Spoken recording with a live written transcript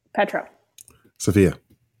Petro. Sophia.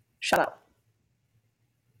 Shut up.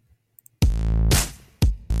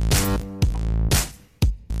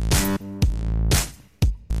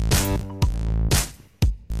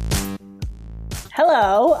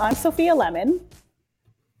 Hello, I'm Sophia Lemon.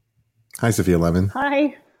 Hi, Sophia Lemon.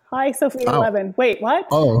 Hi, Sophia Lemon. Wait, what?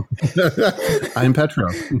 Oh, I'm Petro.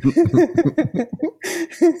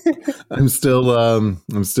 I'm still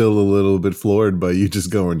a little bit floored by you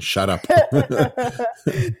just going, shut up.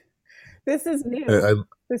 This is new.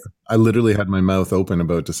 I literally had my mouth open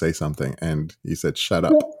about to say something, and you said, shut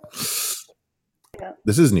up. Yeah.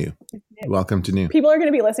 This is new. Welcome to new. People are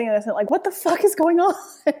going to be listening to this and like, what the fuck is going on?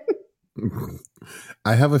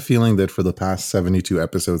 I have a feeling that for the past 72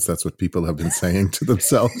 episodes, that's what people have been saying to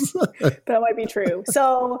themselves. That might be true.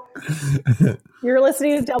 So you're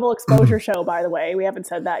listening to Double Exposure Show, by the way. We haven't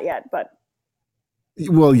said that yet, but.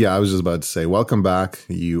 Well, yeah, I was just about to say, welcome back.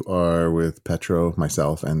 You are with Petro,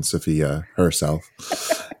 myself, and Sophia herself.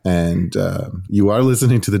 And you are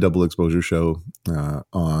listening to the Double Exposure Show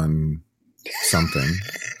on something.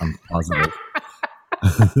 I'm positive.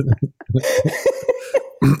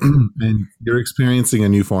 And you're experiencing a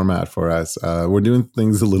new format for us. We're doing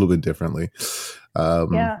things a little bit differently.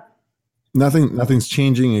 Yeah. Nothing's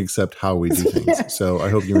changing except how we do things. Yeah. So I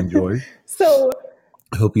hope you enjoy. I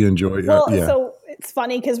hope you enjoy. So it's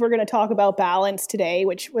funny because we're going to talk about balance today,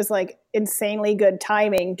 which was like insanely good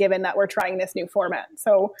timing given that we're trying this new format.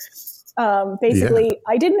 So basically,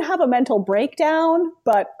 I didn't have a mental breakdown,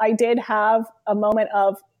 but I did have a moment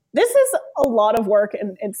of, this is a lot of work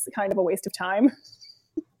and it's kind of a waste of time.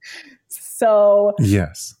 So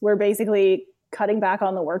yes, we're basically cutting back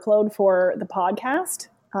on the workload for the podcast.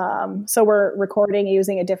 So we're recording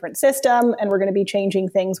using a different system, and we're going to be changing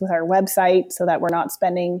things with our website so that we're not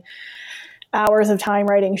spending hours of time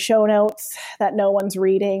writing show notes that no one's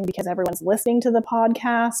reading because everyone's listening to the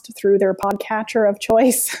podcast through their podcatcher of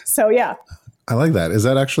choice. So yeah. I like that. Is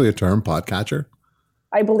that actually a term, podcatcher?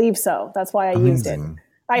 I believe so. That's why I used it.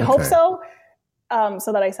 I hope so.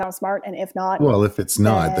 So that I sound smart, and if not, well, if it's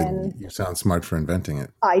not, then you sound smart for inventing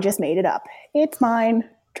it. I just made it up. It's mine,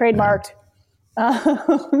 trademarked.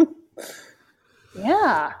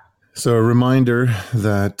 Yeah. So a reminder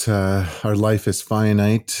that our life is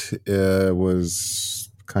finite was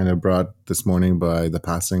kind of brought this morning by the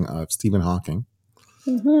passing of Stephen Hawking.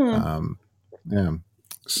 Mm-hmm. Yeah.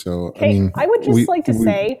 So okay. I mean, I would just like to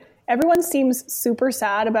say, everyone seems super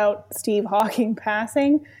sad about Steve Hawking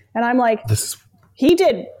passing, and I'm like, he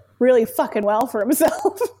did really fucking well for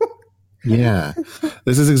himself. Yeah,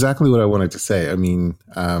 this is exactly what I wanted to say. I mean,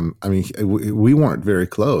 we weren't very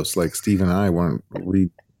close. Like Steve and I weren't.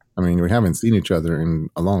 We haven't seen each other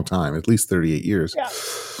in a long time, at least 38 years. Yeah.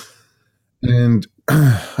 And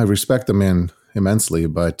I respect the man immensely,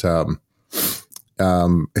 but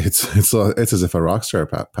it's as if a rock star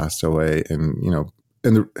passed away, and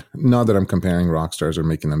not that I'm comparing rock stars or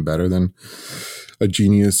making them better than a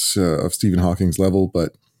genius of Stephen Hawking's level,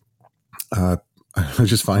 but I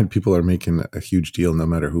just find people are making a huge deal no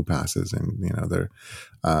matter who passes, and they're.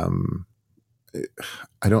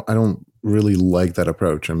 I don't really like that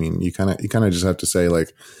approach. I mean, you kind of just have to say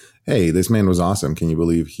like, "Hey, this man was awesome. Can you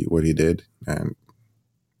believe what he did?" And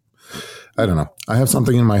I don't know. I have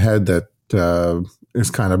something in my head that is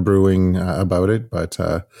kind of brewing about it, but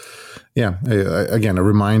again, a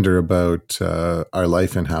reminder about our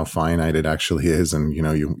life and how finite it actually is, and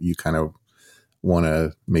you kind of want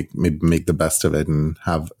to make the best of it and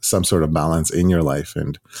have some sort of balance in your life.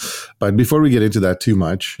 But before we get into that too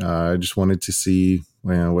much, I just wanted to see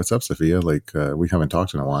what's up, Sophia. Like we haven't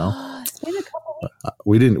talked in a while. It's been a couple weeks.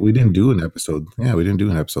 We didn't do an episode. Yeah, we didn't do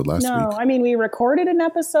an episode last week. No, I mean, we recorded an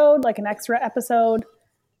episode, like an extra episode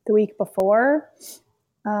the week before.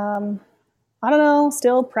 I don't know,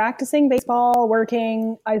 still practicing baseball,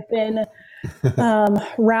 working. I've been,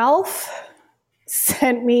 Ralph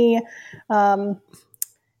sent me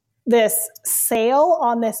this sale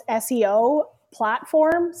on this SEO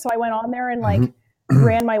platform. So I went on there and like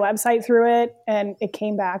ran my website through it, and it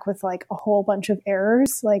came back with like a whole bunch of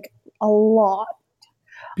errors, like a lot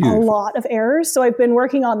of errors. So I've been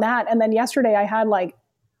working on that. And then yesterday I had like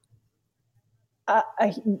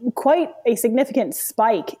quite a significant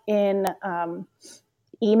spike in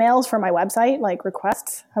emails from my website, like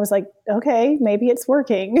requests. I was like, okay, maybe it's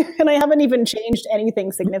working. And I haven't even changed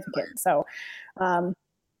anything significant. So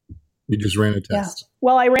you just ran a test. Yeah.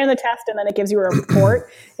 Well, I ran the test, and then it gives you a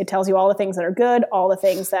report. It tells you all the things that are good, all the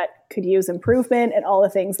things that could use improvement, and all the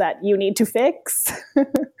things that you need to fix.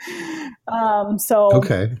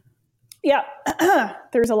 Okay. Yeah,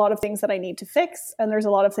 there's a lot of things that I need to fix. And there's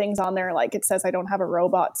a lot of things on there. Like it says I don't have a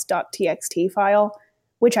robots.txt file.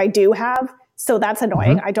 which I do have. So that's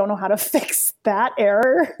annoying. I don't know how to fix that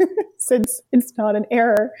error since it's not an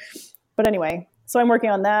error. But anyway, so I'm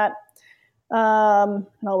working on that. And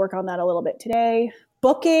I'll work on that a little bit today.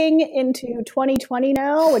 Booking into 2020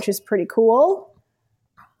 now, which is pretty cool.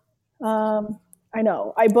 I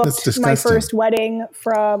know. I booked my first wedding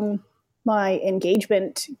from my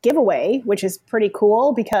engagement giveaway, which is pretty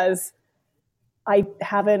cool because I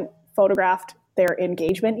haven't photographed their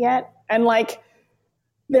engagement yet. And like,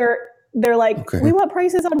 they're like, okay, we want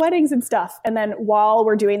prices on weddings and stuff. And then while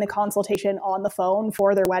we're doing the consultation on the phone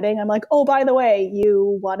for their wedding, I'm like, oh, by the way,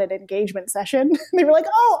 you want an engagement session? And they were like,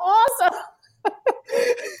 oh, awesome.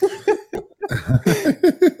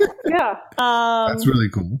 Yeah. That's really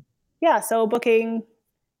cool. Yeah. So booking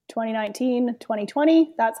 2019,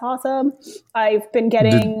 2020. That's awesome. I've been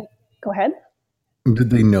getting, go ahead.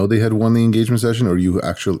 Did they know they had won the engagement session, or you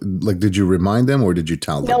actually, like, did you remind them or did you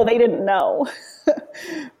tell them? No, they didn't know.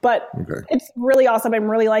 But It's really awesome. I'm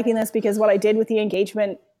really liking this because what I did with the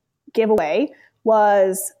engagement giveaway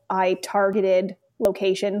was I targeted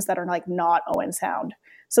locations that are like not Owen Sound.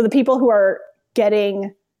 So the people who are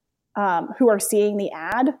getting, who are seeing the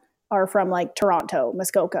ad are from like Toronto,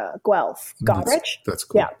 Muskoka, Guelph, Goderich. That's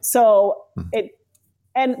cool. Yeah. So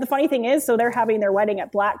and the funny thing is, so they're having their wedding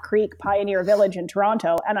at Black Creek Pioneer Village in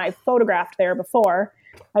Toronto, and I photographed there before.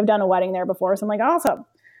 I've done a wedding there before, so I'm like, awesome.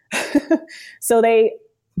 So they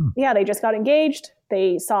just got engaged.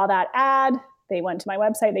 They saw that ad. They went to my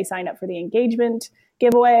website. They signed up for the engagement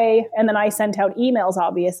giveaway, and then I sent out emails,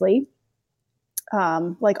 obviously,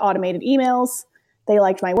 like automated emails. They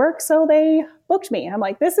liked my work, so they booked me. I'm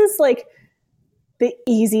like, this is like the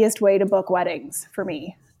easiest way to book weddings for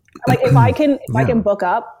me. Like if I can book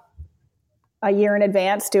up a year in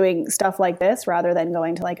advance doing stuff like this rather than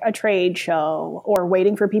going to like a trade show or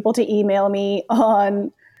waiting for people to email me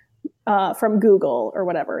on from Google or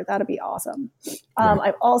whatever, that'd be awesome.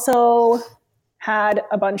 I've also had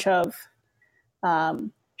a bunch of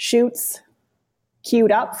shoots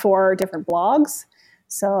queued up for different blogs.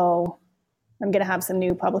 So I'm going to have some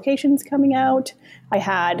new publications coming out. I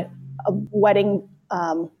had a wedding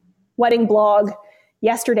blog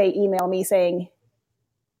yesterday email me saying,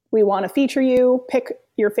 we want to feature you, pick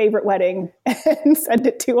your favorite wedding and send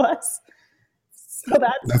it to us. So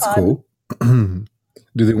that's fun. Cool.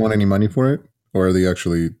 Do they want any money for it? Or are they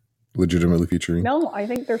actually legitimately featuring? No, I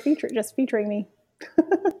think they're just featuring me.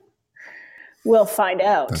 We'll find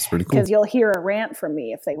out. That's pretty cool. Because you'll hear a rant from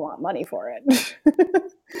me if they want money for it.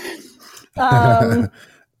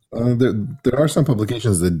 There are some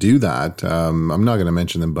publications that do that. I'm not going to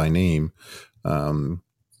mention them by name,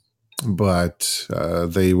 but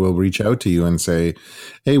they will reach out to you and say,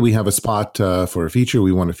 hey, we have a spot for a feature.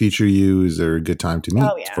 We want to feature you. Is there a good time to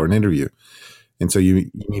meet for an interview? And so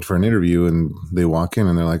you meet for an interview and they walk in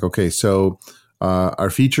and they're like, okay, so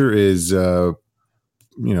our feature is, a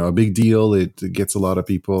big deal. It gets a lot of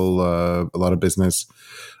people, a lot of business.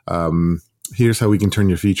 Here's how we can turn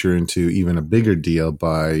your feature into even a bigger deal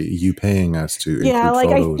by you paying us to include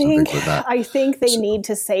photos and things like that. I think they need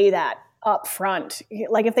to say that up front.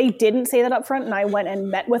 Like if they didn't say that up front and I went and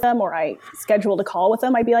met with them or I scheduled a call with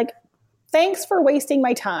them, I'd be like, thanks for wasting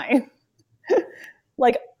my time.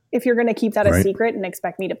 Like if you're going to keep that a secret and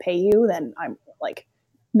expect me to pay you, then I'm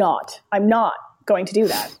not going to do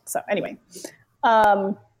that. So anyway,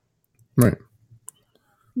 right.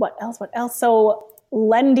 What else? So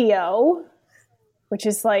Lendio, which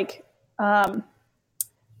is like,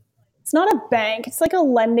 it's not a bank. It's like a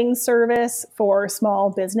lending service for small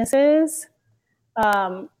businesses.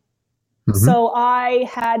 So I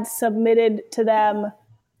had submitted to them,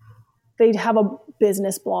 they'd have a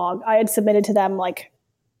business blog. I had submitted to them like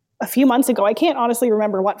a few months ago. I can't honestly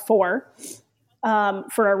remember what for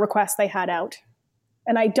a request they had out.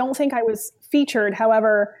 And I don't think I was featured.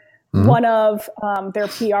 However, one of their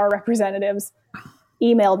PR representatives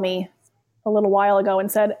emailed me a little while ago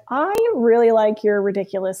and said, I really like your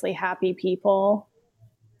ridiculously happy people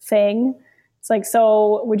thing. It's like,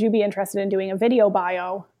 so would you be interested in doing a video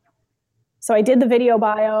bio? So I did the video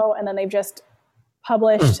bio and then they've just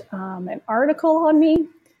published an article on me.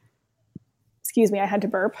 Excuse me, I had to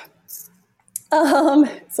burp. So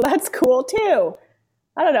that's cool too.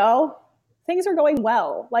 I don't know. Things are going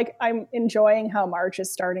well. Like I'm enjoying how March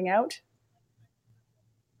is starting out.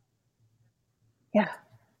 Yeah.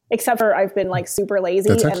 Except for I've been like super lazy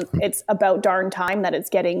and it's about darn time that it's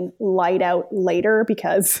getting light out later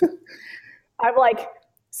because I'm like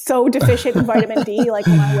so deficient in vitamin D. Like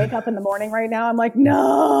when I wake up in the morning right now, I'm like,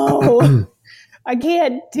 no, I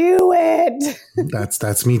can't do it.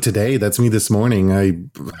 That's me today. That's me this morning.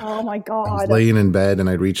 Oh my I was God. laying in bed and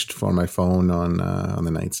I reached for my phone on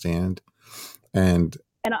the nightstand, and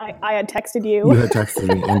And I had texted you you. had texted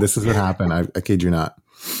me, and this is what happened. I kid you not.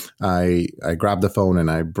 I grabbed the phone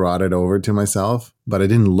and I brought it over to myself, but I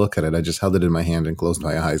didn't look at it. I just held it in my hand and closed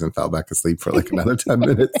my eyes and fell back asleep for like another 10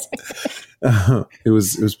 minutes. It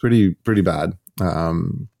was pretty bad.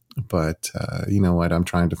 But you know what? I'm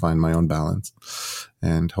trying to find my own balance,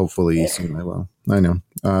 and hopefully soon I will. I know.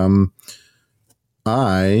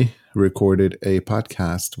 I recorded a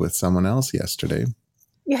podcast with someone else yesterday.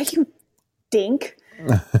 Yeah, you dink.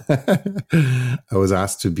 I was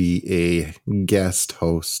asked to be a guest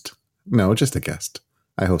host. No, just a guest.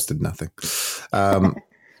 I hosted nothing.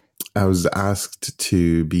 I was asked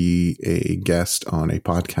to be a guest on a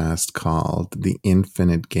podcast called The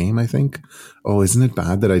Infinite Game, I think. Oh, isn't it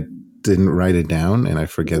bad that I didn't write it down and I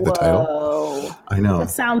forget the title? I know. That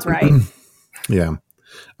sounds right. Yeah.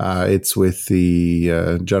 It's with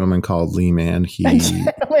the gentleman called Lee Man. A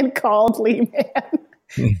gentleman called Lee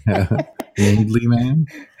Man. Yeah. Named Lee Man?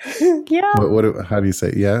 Yeah. How do you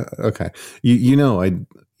say? Yeah. Okay. You know,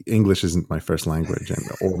 English isn't my first language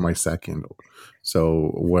or my second.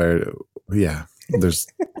 So there's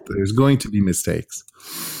going to be mistakes.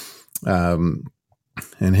 And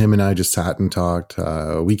him and I just sat and talked.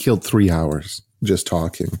 We killed 3 hours just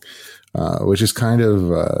talking, which is kind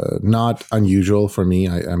of not unusual for me.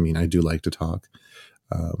 I mean, I do like to talk.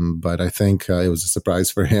 But I think it was a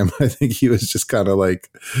surprise for him. I think he was just kind of like,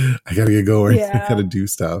 I got to get going. Yeah. I got to do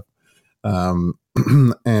stuff. And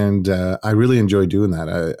I really enjoy doing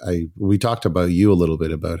that. We talked about you a little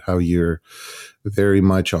bit about how you're very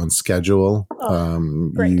much on schedule.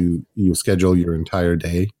 Great. You schedule your entire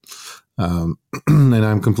day. And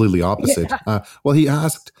I'm completely opposite. Yeah. Well, he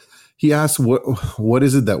asked what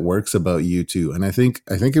is it that works about you two? And I think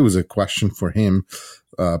it was a question for him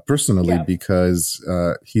personally, because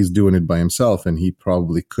he's doing it by himself and he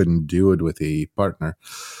probably couldn't do it with a partner.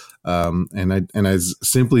 And I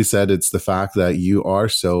simply said, it's the fact that you are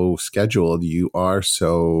so scheduled, you are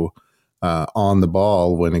so on the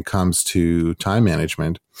ball when it comes to time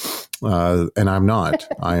management. And I'm not.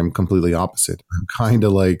 I am completely opposite. I'm kind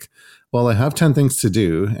of like, well, I have 10 things to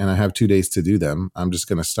do and I have 2 days to do them. I'm just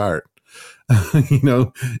going to start,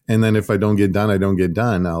 and then if I don't get done, I don't get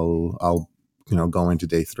done. I'll go into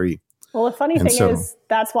day 3. Well, the funny thing is,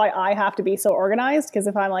 that's why I have to be so organized, because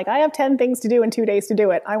if I'm like, I have 10 things to do and 2 days to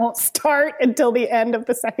do it, I won't start until the end of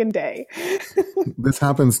the second day. This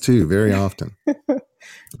happens too very often.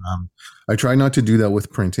 I try not to do that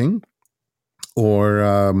with printing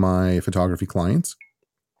or my photography clients.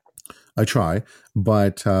 I try,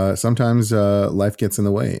 but sometimes life gets in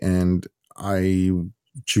the way and I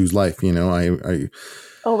choose life.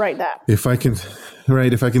 Oh, right. That. If I can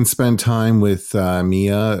spend time with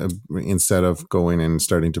Mia instead of going and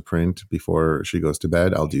starting to print before she goes to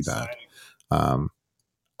bed, I'll do that.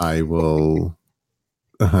 I will.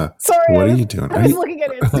 Sorry. What are you doing? I was looking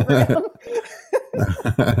at Instagram.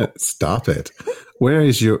 Stop it. Where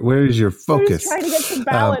is your focus? I'm trying to get some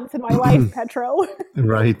balance in my life, Petro.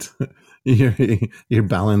 Right. You're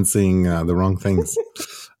balancing the wrong things.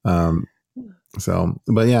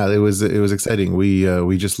 But yeah, it was exciting.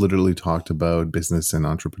 We just literally talked about business and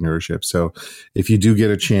entrepreneurship. So if you do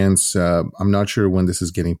get a chance, I'm not sure when this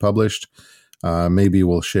is getting published. Maybe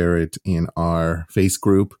we'll share it in our Face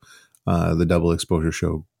group, the Double Exposure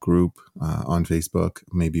Show group on Facebook.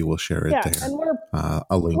 Maybe we'll share it there. And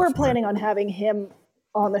a link. We're planning on having him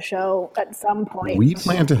on the show at some point. We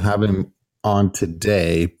plan to have him on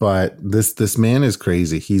today, but this man is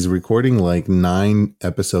crazy. He's recording like 9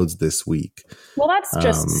 episodes this week. Well, that's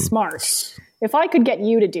just smart. If I could get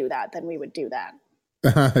you to do that, then we would do that.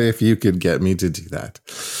 If you could get me to do that.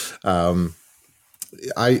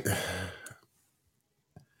 I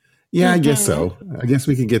guess so. I guess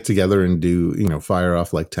we could get together and do, fire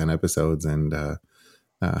off like 10 episodes and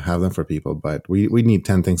have them for people, but we need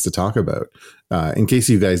 10 things to talk about. In case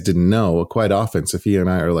you guys didn't know, quite often Sophia and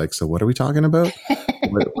I are like, so what are we talking about?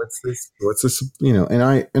 What's this?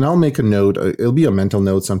 And I'll make a note. It'll be a mental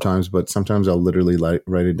note sometimes, but sometimes I'll literally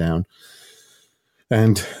write it down.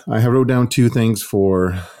 And I have wrote down 2 things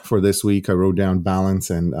for this week. I wrote down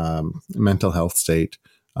balance and mental health state.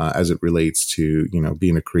 As it relates to,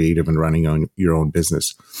 being a creative and running your own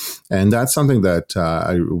business. And that's something that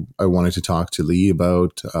I wanted to talk to Lee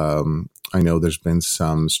about. I know there's been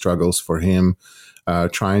some struggles for him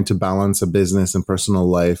trying to balance a business and personal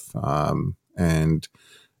life. And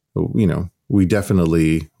we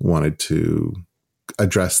definitely wanted to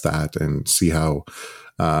address that and see how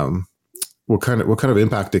what kind of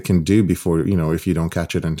impact it can do before, if you don't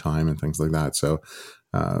catch it in time and things like that. So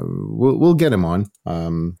we'll get him on.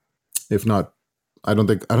 If not, I don't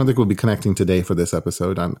think we'll be connecting today for this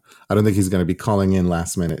episode. I don't think he's going to be calling in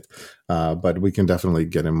last minute, but we can definitely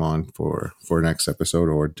get him on for next episode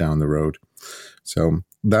or down the road. So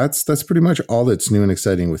that's pretty much all that's new and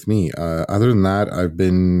exciting with me. Other than that, I've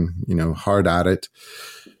been hard at it,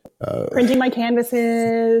 printing my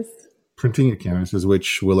canvases. Printing your canvases,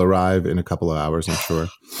 which will arrive in a couple of hours, I'm sure,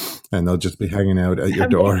 and they'll just be hanging out at your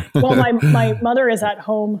door. Well, my mother is at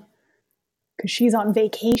home because she's on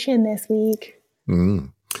vacation this week.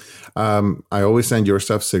 I always send your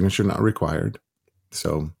stuff signature not required,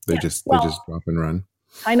 so they just drop and run.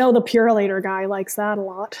 I know the Purolator guy likes that a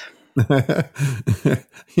lot.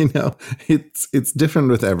 It's different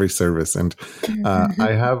with every service, and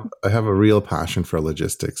I have a real passion for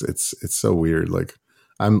logistics. It's so weird. Like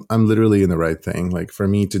I'm literally in the right thing. Like for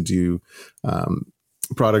me to do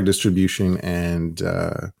product distribution and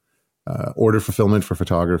order fulfillment for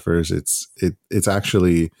photographers, it's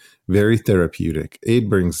actually very therapeutic. It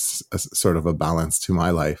brings a sort of a balance to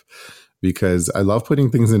my life, because I love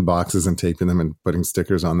putting things in boxes and taping them and putting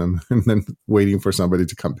stickers on them and then waiting for somebody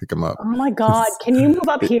to come pick them up. Oh my God. Can you move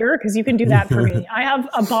up here? Because you can do that for me. I have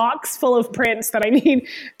a box full of prints that I need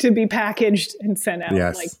to be packaged and sent out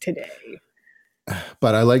like today.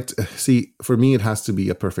 But I like to see, for me, it has to be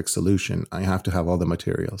a perfect solution. I have to have all the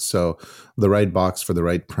materials. So the right box for the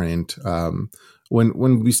right print.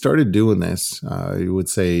 When we started doing this, I would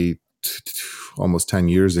say almost 10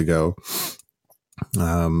 years ago,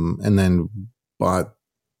 and then bought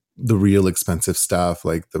the real expensive stuff,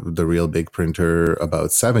 like the real big printer,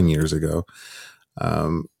 about 7 years ago.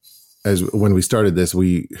 As when we started this,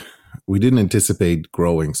 we didn't anticipate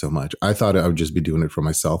growing so much. I thought I would just be doing it for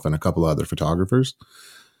myself and a couple of other photographers,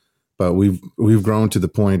 but we've grown to the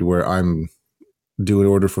point where I'm doing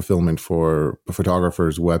order fulfillment for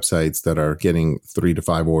photographers' websites that are getting 3 to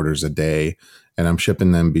 5 orders a day, and I'm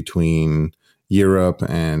shipping them between Europe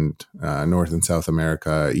and North and South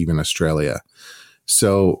America, even Australia.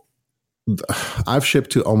 So I've shipped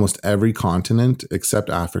to almost every continent except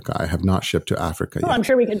Africa. I have not shipped to Africa yet. I'm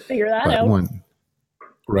sure we can figure that out.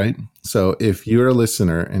 Right? So if you're a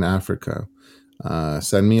listener in Africa,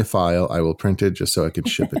 send me a file. I will print it just so I can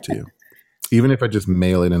ship it to you, even if I just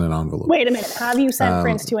mail it in an envelope. Wait a minute. Have you sent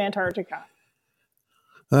prints to Antarctica?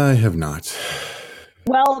 I have not.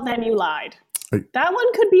 Well, then you lied. That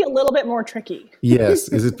one could be a little bit more tricky. Yes.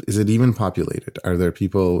 Is it even populated? Are there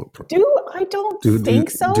people? I don't think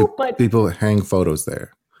so. But people hang photos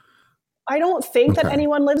there. I don't think that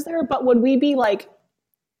anyone lives there. But would we be like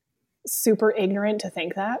super ignorant to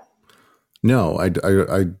think that? No, I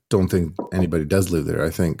don't think anybody does live there. I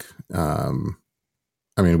think,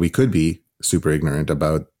 we could be super ignorant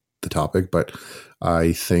about the topic, but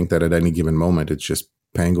I think that at any given moment, it's just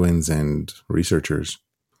penguins and researchers.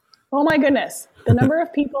 Oh my goodness. The number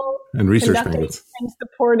of people and research conducting and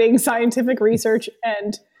supporting scientific research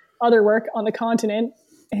and other work on the continent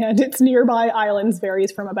and its nearby islands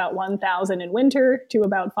varies from about 1,000 in winter to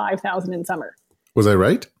about 5,000 in summer. Was I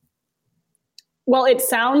right? Well, it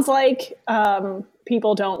sounds like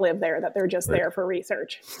people don't live there, that they're just there for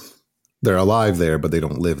research. They're alive there, but they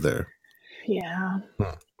don't live there. Yeah.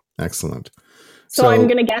 Excellent. So I'm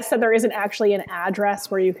going to guess that there isn't actually an address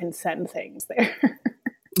where you can send things there.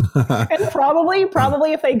 And probably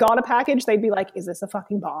if they got a package, they'd be like, is this a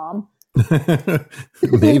fucking bomb?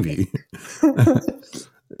 Maybe. Who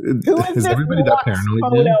is everybody that paranoid?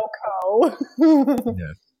 Photo Co.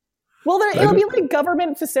 Yes. Well, it'll be like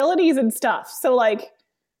government facilities and stuff. So like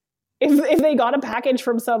if they got a package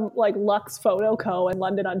from some like Lux Photo Co. in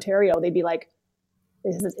London, Ontario, they'd be like,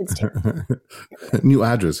 it's terrible. New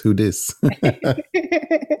address, who dis?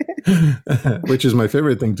 Which is my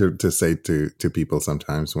favorite thing to say to people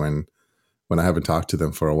sometimes when I haven't talked to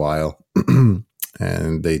them for a while.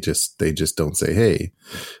 And they just don't say, hey,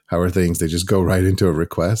 how are things? They just go right into a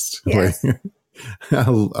request. Yes. Like,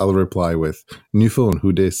 I'll reply with new phone,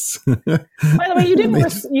 who dis? By the way, you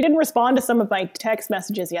didn't respond to some of my text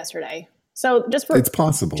messages yesterday. So it's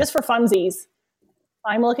possible. Just for funsies,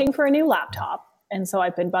 I'm looking for a new laptop. And so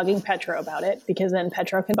I've been bugging Petro about it, because then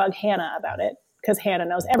Petro can bug Hannah about it, because Hannah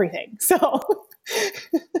knows everything. So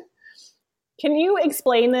can you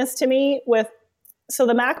explain this to me so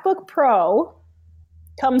the MacBook Pro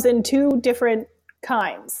comes in 2 different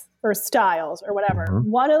kinds or styles or whatever.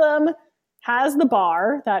 Mm-hmm. One of them has the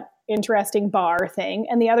bar, that interesting bar thing,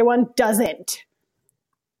 and the other one doesn't.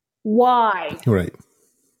 Why? Right.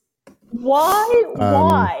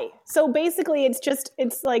 Why? So basically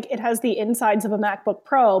it's like it has the insides of a MacBook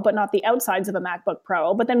Pro, but not the outsides of a MacBook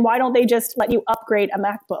Pro. But then why don't they just let you upgrade a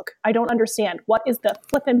MacBook? I don't understand. What is the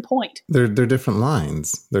flippin' point? They're different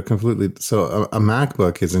lines. They're completely, so a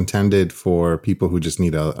MacBook is intended for people who just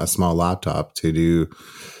need a small laptop to do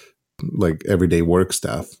like everyday work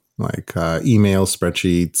stuff, like email,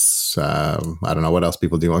 spreadsheets. I don't know what else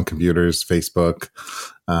people do on computers, Facebook,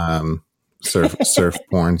 surf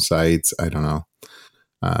porn sites. I don't know.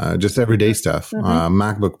 Just everyday stuff.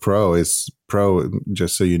 MacBook Pro,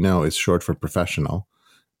 just so you know, is short for professional,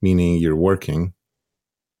 meaning you're working.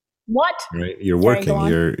 What? Right? You're working.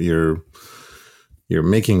 You're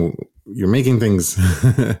making things.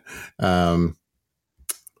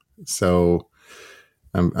 So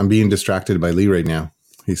I'm being distracted by Lee right now.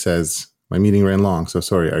 He says my meeting ran long, so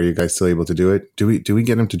sorry. Are you guys still able to do it? Do we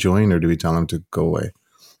get him to join, or do we tell him to go away?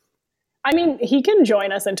 I mean, he can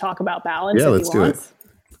join us and talk about balance if let's he wants. do it.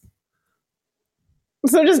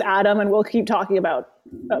 So just add him, and we'll keep talking about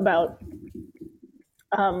MacBooks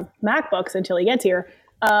until he gets here.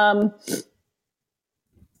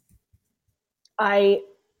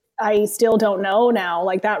 I still don't know now.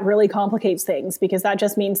 Like, that really complicates things, because that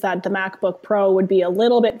just means that the MacBook Pro would be a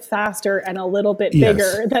little bit faster and a little bit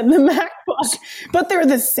bigger than the MacBook, but they're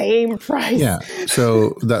the same price. Yeah.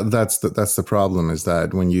 So that's the problem, is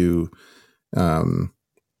that when you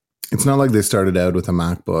it's not like they started out with a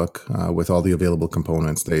MacBook with all the available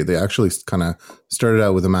components. They actually kind of started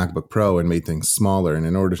out with a MacBook Pro and made things smaller. And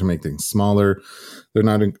in order to make things smaller, they're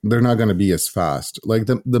not going to be as fast. Like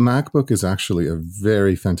the MacBook is actually a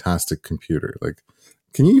very fantastic computer. Like,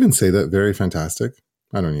 can you even say that? Very fantastic?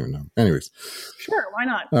 I don't even know. Anyways. Sure, why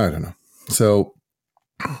not? I don't know. So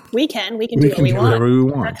we can do what we want. Whatever we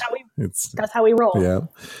want. That's how we roll. Yeah,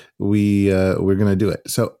 we're gonna do it.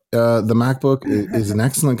 So the MacBook is an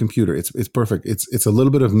excellent computer. It's perfect. It's a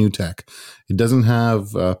little bit of new tech. It doesn't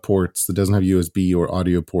have ports. It doesn't have USB or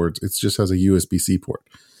audio ports. It just has a USB-C port.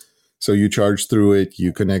 So you charge through it,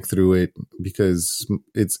 you connect through it, because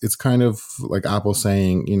it's kind of like Apple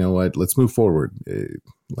saying, you know what, let's move forward.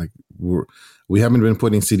 We haven't been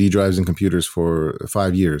putting CD drives in computers for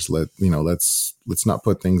 5 years. Let's not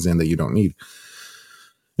put things in that you don't need.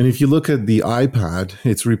 And if you look at the iPad,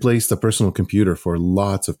 it's replaced a personal computer for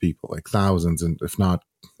lots of people, like thousands, and if not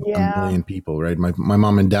a million people, right? My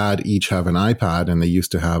mom and dad each have an iPad, and they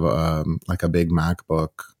used to have like a big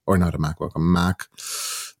MacBook, or not a MacBook, a Mac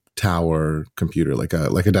Tower computer, like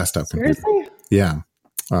a desktop Seriously? computer. Yeah.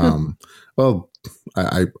 Well,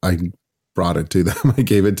 I brought it to them. I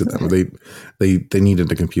gave it to them. They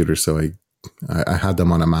needed a computer, so I had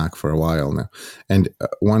them on a Mac for a while now. And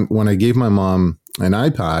when I gave my mom an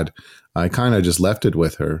iPad, I kind of just left it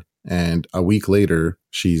with her. And a week later,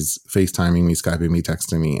 she's FaceTiming me, Skyping me,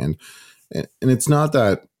 texting me. And it's not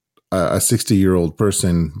that a 60-year-old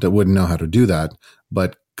person that wouldn't know how to do that,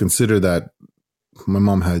 but consider that my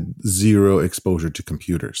mom had zero exposure to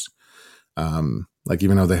computers. Like,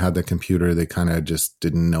 even though they had the computer, they kind of just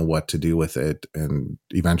didn't know what to do with it. And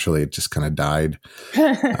eventually it just kind of died.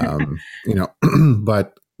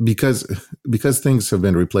 But because things have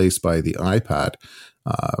been replaced by the iPad,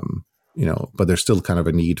 but there's still kind of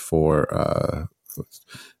a need for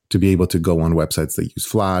to be able to go on websites that use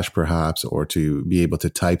Flash, perhaps, or to be able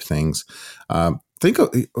to type things. Think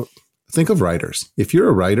of writers. If you're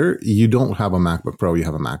a writer, you don't have a MacBook Pro, you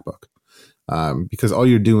have a MacBook, because all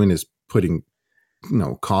you're doing is putting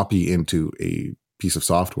copy into a piece of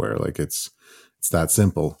software. Like, it's that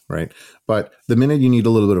simple, right? But the minute you need a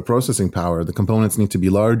little bit of processing power, the components need to be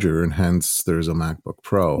larger, and hence there's a MacBook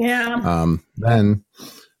Pro. Yeah. Then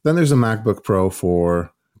there's a MacBook Pro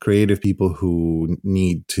for creative people who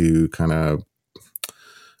need to kind of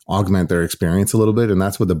augment their experience a little bit, and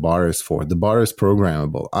that's what the bar is for. The bar is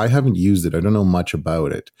programmable. I haven't used it. I don't know much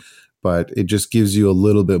about it, but it just gives you a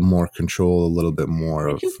little bit more control, a little bit more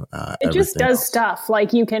of it just does else. Stuff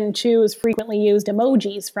like you can choose frequently used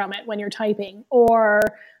emojis from it when you're typing, or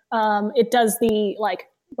it does the, like,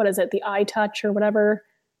 what is it, the iTouch or whatever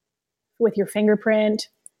with your fingerprint.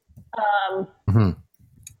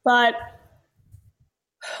 But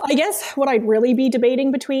I guess what I'd really be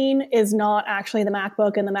debating between is not actually the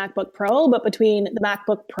MacBook and the MacBook Pro, but between the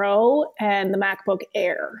MacBook Pro and the MacBook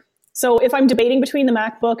Air. So if I'm debating between the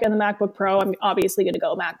MacBook and the MacBook Pro, I'm obviously going to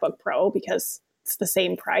go MacBook Pro because it's the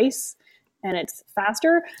same price and it's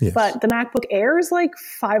faster. Yes. But the MacBook Air is like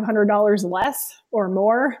 $500 less or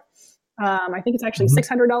more. I think it's actually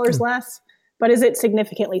 $600 less. But is it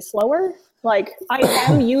significantly slower? Like, I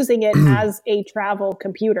am using it as a travel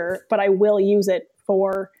computer, but I will use it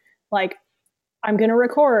for, like, I'm going to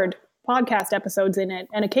record podcast episodes in it,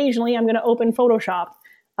 and occasionally I'm going to open Photoshop.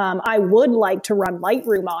 I would like to run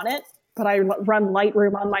Lightroom on it, but I run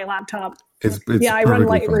Lightroom on my laptop. I run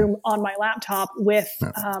Lightroom on my laptop with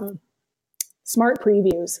Smart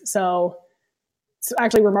Previews. So it's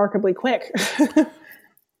actually remarkably quick.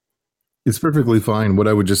 It's perfectly fine. What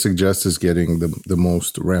I would just suggest is getting the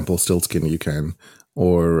most Rumpelstiltskin you can,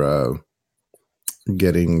 or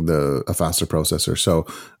getting a faster processor. So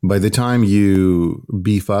by the time you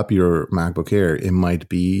beef up your MacBook Air, it might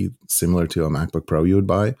be similar to a MacBook Pro you would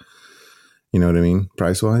buy. You know what I mean?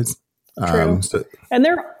 Price wise. True. And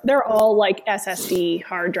they're all like SSD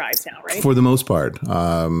hard drives now, right? For the most part.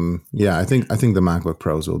 I think the MacBook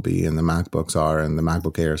Pros will be, and the MacBooks are, and the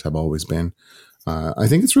MacBook Airs have always been. I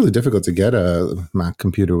think it's really difficult to get a Mac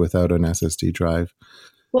computer without an SSD drive.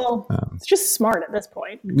 Well, it's just smart at this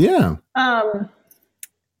point. Yeah.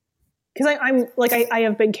 Because I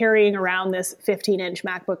have been carrying around this 15-inch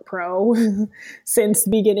MacBook Pro since the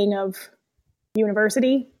beginning of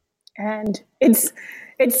university, and it's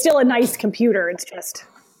still a nice computer. It's just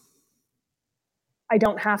I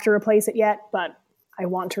don't have to replace it yet, but I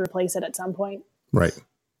want to replace it at some point. Right.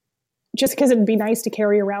 Just because it'd be nice to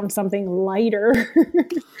carry around something lighter.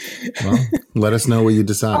 Well, let us know what you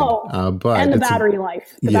decide. And the battery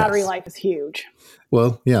life. The battery life is huge.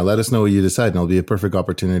 Well, yeah, let us know what you decide. And it'll be a perfect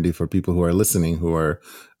opportunity for people who are listening, who are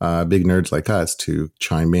big nerds like us, to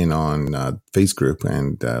chime in on Face Group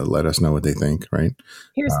and let us know what they think, right?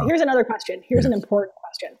 Here's another question. Here's an important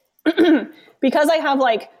question. Because I have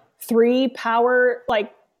like 3 power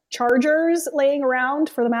chargers laying around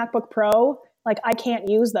for the MacBook Pro, I can't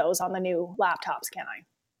use those on the new laptops, can I?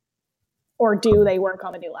 Or do they work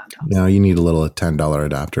on the new laptops? No, you need a little $10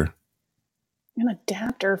 adapter. An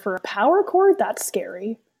adapter for a power cord? That's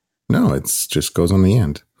scary. No, it's just goes on the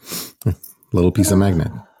end. Little piece of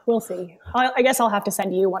magnet. We'll see. I guess I'll have to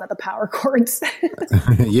send you one of the power cords.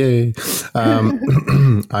 Yay.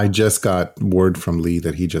 I just got word from Lee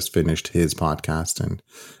that he just finished his podcast, and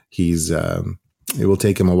he's it will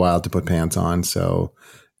take him a while to put pants on. So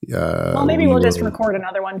well, maybe we'll just record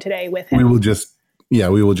another one today with him. We will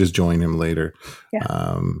just join him later.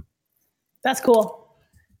 Yeah. That's cool.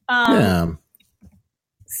 Yeah.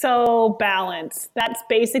 So balance. That's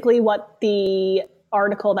basically what the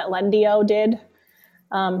article that Lendio did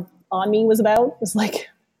on me was about. It was like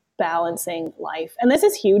balancing life. And this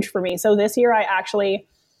is huge for me. So this year I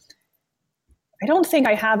don't think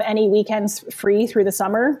I have any weekends free through the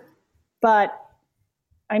summer, but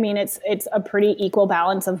I mean, it's a pretty equal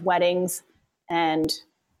balance of weddings and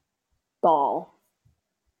ball.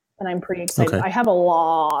 And I'm pretty excited. Okay. I have a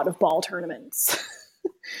lot of ball tournaments.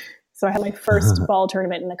 So I have my first ball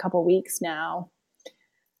tournament in a couple weeks now.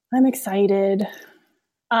 I'm excited.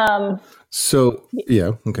 So,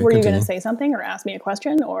 yeah. Okay. Were you going to say something or ask me a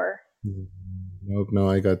question or? No,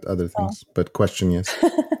 I got other things, but question, yes.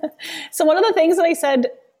 So one of the things that I said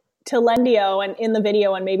to Lendio and in the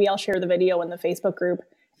video, and maybe I'll share the video in the Facebook group,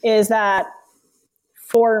 is that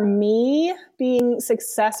for me, being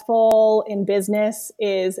successful in business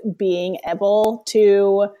is being able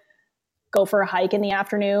to go for a hike in the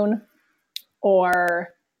afternoon or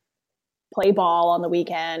play ball on the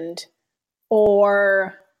weekend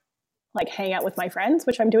or hang out with my friends,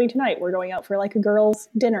 which I'm doing tonight. We're going out for a girls'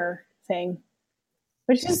 dinner thing,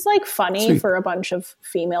 which is funny. Sweet. For a bunch of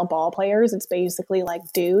female ball players. It's basically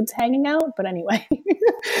dudes hanging out. But anyway.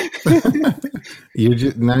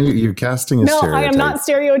 You're casting a stereotype. No, I am not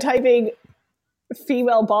stereotyping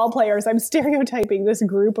female ball players. I'm stereotyping this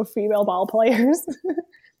group of female ball players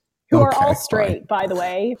who are all straight, by the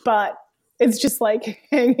way, but it's just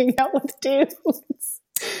hanging out with dudes.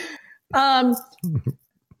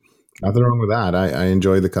 Nothing wrong with that. I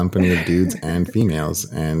enjoy the company of dudes and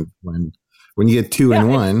females. And when you get two in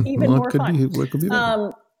one, what could be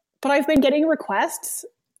better? But I've been getting requests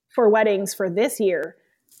for weddings for this year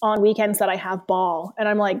on weekends that I have ball. And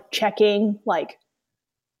I'm checking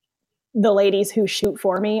the ladies who shoot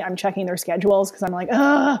for me. I'm checking their schedules because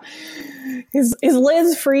I'm is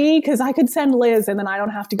Liz free? Because I could send Liz and then I don't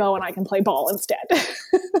have to go and I can play ball instead.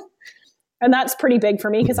 And that's pretty big for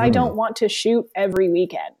me because I don't want to shoot every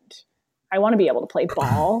weekend. I want to be able to play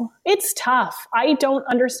ball. It's tough. I don't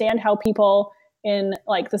understand how people in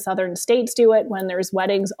the southern states do it when there's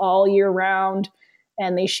weddings all year round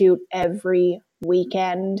and they shoot every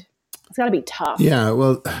weekend. It's got to be tough. Yeah,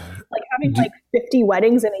 well, having 50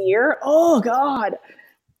 weddings in a year. Oh God.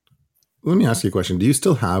 Let me ask you a question. Do you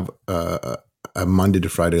still have a Monday to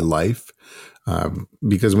Friday life?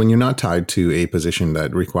 Because when you're not tied to a position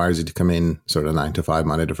that requires you to come in sort of 9 to 5,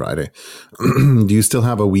 Monday to Friday, do you still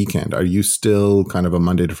have a weekend? Are you still kind of a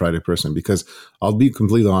Monday to Friday person? Because I'll be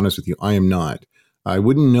completely honest with you, I am not. I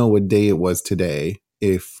wouldn't know what day it was today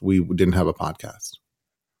if we didn't have a podcast?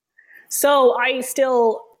 So I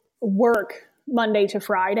still work Monday to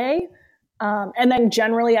Friday. And then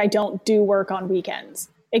generally I don't do work on weekends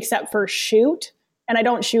except for shoot. And I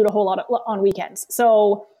don't shoot a whole lot on weekends.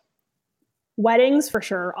 So weddings for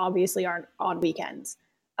sure, obviously aren't on weekends.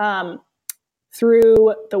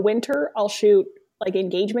 Through the winter, I'll shoot like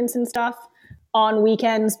engagements and stuff on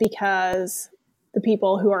weekends because the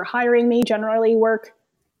people who are hiring me generally work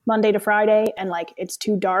Monday to Friday, and like it's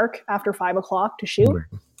too dark after 5 o'clock to shoot.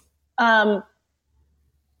 But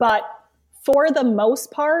for the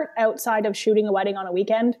most part, outside of shooting a wedding on a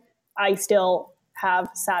weekend, I still have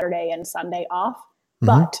Saturday and Sunday off.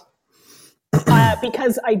 But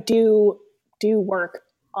because I do work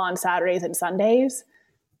on Saturdays and Sundays,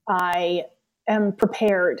 I am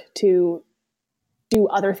prepared to do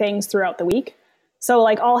other things throughout the week. So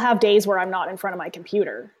like I'll have days where I'm not in front of my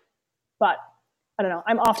computer, but I don't know,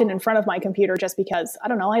 I'm often in front of my computer just because, I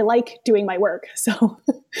don't know, I like doing my work. So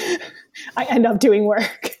I end up doing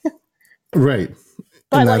work. Right.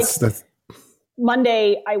 But and that's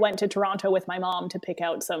Monday, I went to Toronto with my mom to pick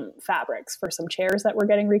out some fabrics for some chairs that were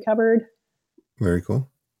getting recovered. Very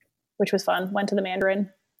cool. Which was fun. Went to the Mandarin.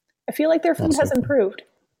 I feel like their food has improved.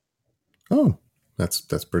 Oh, that's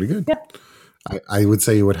pretty good. Yeah. I would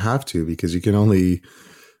say you would have to, because you can only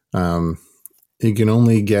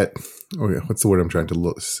get, what's the word I'm trying to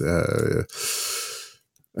look,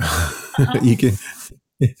 you can,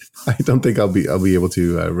 I don't think I'll be able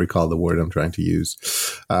to recall the word I'm trying to use,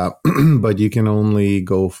 but you can only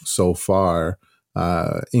go so far,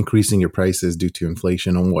 increasing your prices due to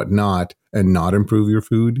inflation and whatnot, and not improve your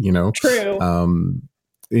food. True.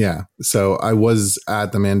 Yeah. So I was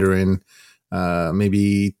at the Mandarin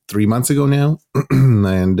maybe 3 months ago now,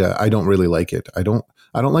 and I don't really like it. I don't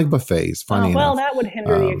like buffets. Funny enough. That would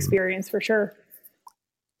hinder the experience for sure.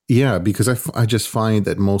 Yeah, because I just find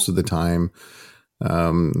that most of the time,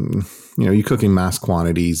 you're cooking mass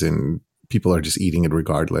quantities and people are just eating it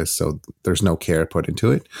regardless. So there's no care put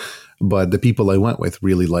into it. But the people I went with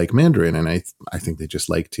really like Mandarin, and I think they just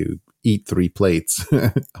like to eat 3 plates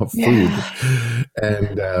of food.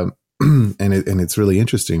 And and it's really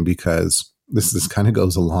interesting because this kind of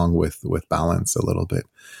goes along with balance a little bit.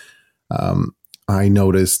 I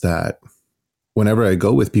noticed that whenever I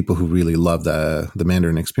go with people who really love the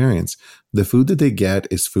Mandarin experience, the food that they get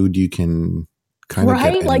is food you can kind of get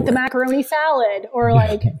anywhere. Like the macaroni salad or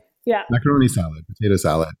macaroni salad, potato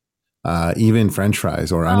salad, even French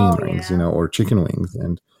fries or onion rings, or chicken wings,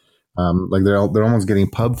 and like they're almost getting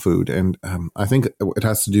pub food. And I think it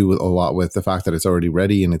has to do with a lot with the fact that it's already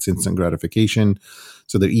ready and it's instant gratification,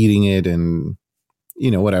 so they're eating it and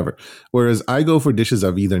whatever. Whereas I go for dishes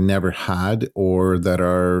I've either never had or that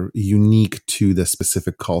are unique to the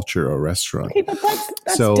specific culture or restaurant. Okay, but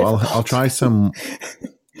that's so I'll try some.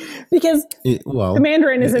 Because the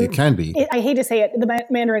Mandarin isn't. It can be. I hate to say it. The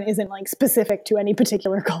Mandarin isn't like specific to any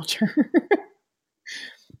particular culture.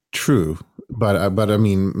 True, but I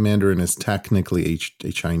mean, Mandarin is technically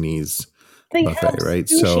a Chinese buffet, right?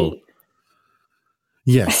 Sushi. So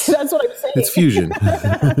yes, that's what I'm saying. It's fusion.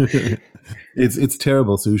 It's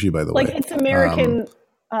terrible sushi, by the way. Like it's American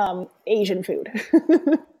Asian food.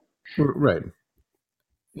 Right,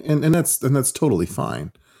 and that's totally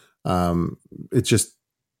fine. It's just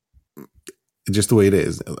the way it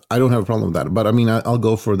is. I don't have a problem with that. But I mean, I'll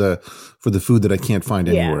go for the food that I can't find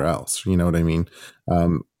anywhere else. You know what I mean?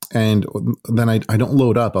 And then I don't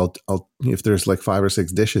load up. I'll if there's like 5 or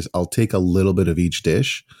 6 dishes, I'll take a little bit of each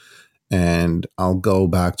dish, and I'll go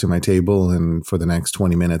back to my table, and for the next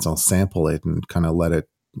 20 minutes, I'll sample it and kind of let it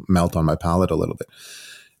melt on my palate a little bit.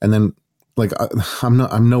 And then, like,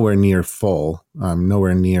 I'm nowhere near full. I'm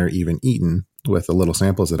nowhere near even eaten with the little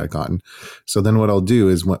samples that I've gotten. So then what I'll do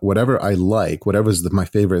is whatever I like, whatever's my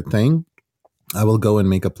favorite thing, I will go and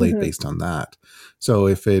make a plate based on that. So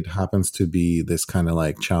if it happens to be this kind of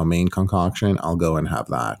like chow mein concoction, I'll go and have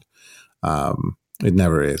that. It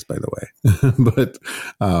never is, by the way. But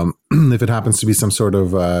if it happens to be some sort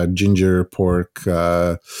of ginger pork,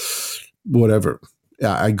 whatever,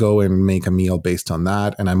 I go and make a meal based on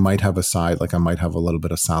that. And I might have a side, like I might have a little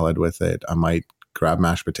bit of salad with it. I might grab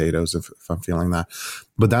mashed potatoes if I'm feeling that.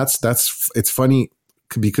 But it's funny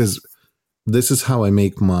because this is how I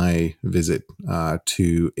make my visit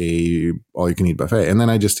to a all-you-can-eat buffet. And then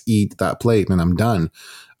I just eat that plate and I'm done.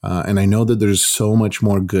 And I know that there's so much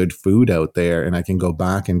more good food out there and I can go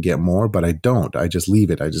back and get more, but I don't. I just leave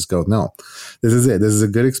it. I just go, no, this is it. This is a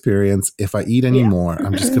good experience. If I eat any more,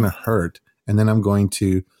 I'm just going to hurt. And then I'm going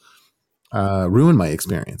to ruin my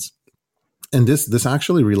experience. And this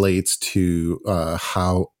actually relates to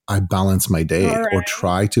how I balance my day or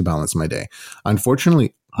try to balance my day.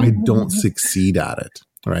 Unfortunately, I don't succeed at it,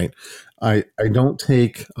 right? I don't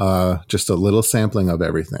take just a little sampling of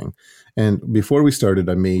everything. And before we started,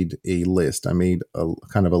 I made a list. I made a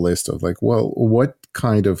kind of a list of like, well, what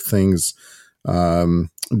kind of things do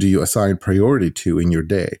you assign priority to in your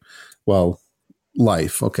day? Well,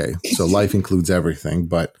 life. Okay. So life includes everything,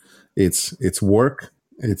 but it's work,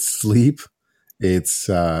 it's sleep, it's,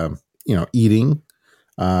 eating,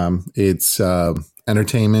 it's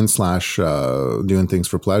entertainment / doing things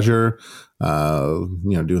for pleasure,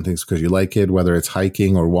 doing things because you like it, whether it's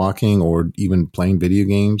hiking or walking or even playing video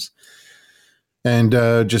games. And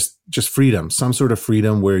just freedom, some sort of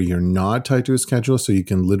freedom where you're not tied to a schedule, so you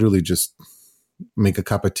can literally just make a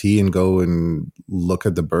cup of tea and go and look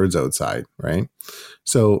at the birds outside, right?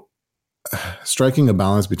 So striking a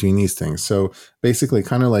balance between these things. So basically,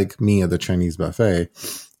 kind of like me at the Chinese buffet,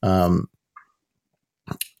 kind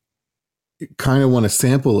of want to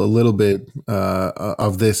sample a little bit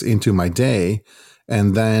of this into my day,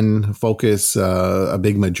 and then focus a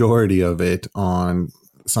big majority of it on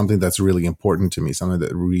something that's really important to me, something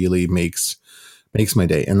that really makes my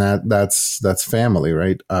day, and that's family,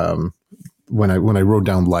 right? When I wrote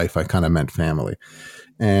down life, I kind of meant family.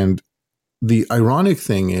 And the ironic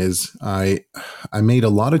thing is I made a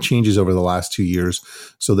lot of changes over the last 2 years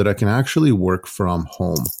so that I can actually work from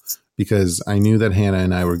home, because I knew that Hannah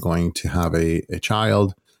and I were going to have a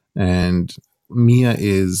child, and Mia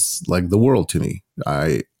is like the world to me.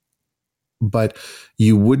 But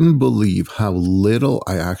you wouldn't believe how little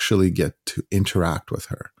I actually get to interact with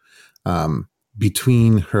her.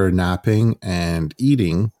 Between her napping and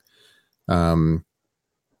eating,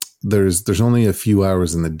 there's only a few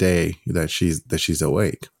hours in the day that she's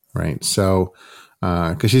awake, right? So,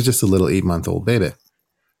 because she's just a little 8-month-old baby.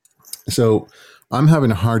 So I'm having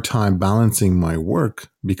a hard time balancing my work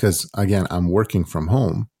because, again, I'm working from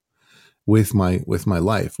home with my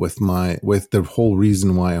life, with the whole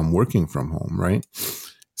reason why I'm working from home, right?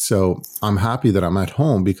 So I'm happy that I'm at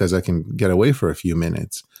home because I can get away for a few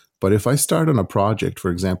minutes. But if I start on a project,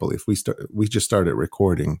 for example, if we just started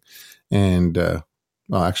recording, and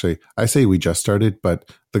well, actually, I say we just started, but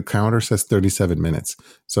the counter says 37 minutes.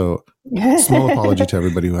 So small apology to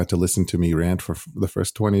everybody who had to listen to me rant for the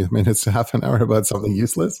first 20 minutes to half an hour about something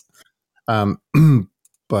useless.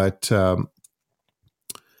 But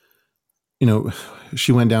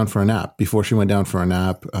she went down for a nap. Before she went down for a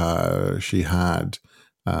nap, she had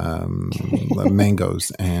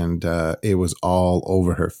mangoes, and it was all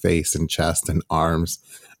over her face and chest and arms.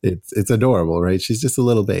 It's adorable, right? She's just a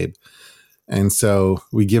little babe. And so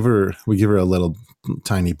we give her a little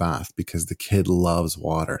tiny bath because the kid loves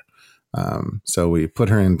water. So we put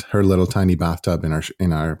her in her little tiny bathtub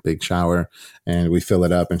in our big shower, and we fill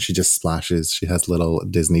it up, and she just splashes. She has little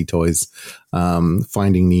Disney toys,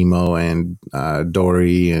 Finding Nemo and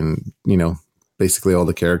Dory, and basically all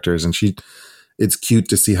the characters. And it's cute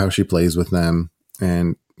to see how she plays with them.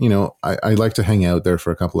 And I like to hang out there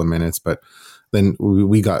for a couple of minutes, but then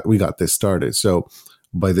we got this started. So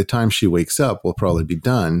by the time she wakes up, we'll probably be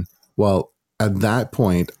done. Well, at that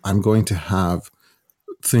point, I'm going to have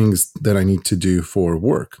things that I need to do for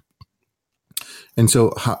work. And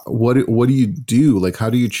so what do you do? Like, how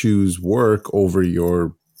do you choose work over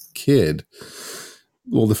your kid?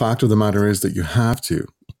 Well, the fact of the matter is that you have to.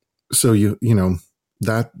 So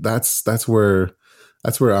that's where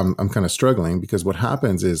I'm kind of struggling, because what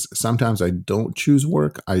happens is sometimes I don't choose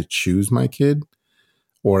work. I choose my kid,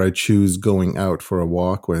 or I choose going out for a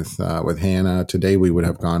walk with Hannah. Today we would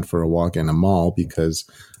have gone for a walk in a mall because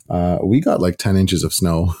we got like 10 inches of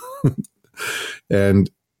snow.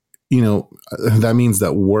 And, that means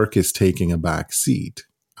that work is taking a back seat.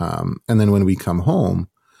 And then when we come home,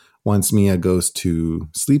 once Mia goes to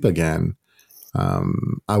sleep again,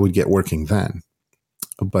 I would get working then.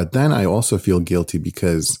 But then I also feel guilty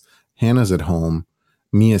because Hannah's at home,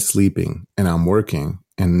 Mia's sleeping, and I'm working.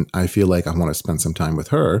 And I feel like I want to spend some time with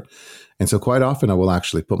her. And so quite often I will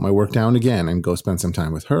actually put my work down again and go spend some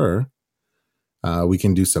time with her. We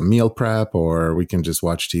can do some meal prep, or we can just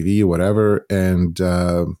watch TV or whatever. And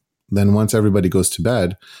then once everybody goes to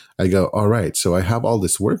bed, I go, all right, so I have all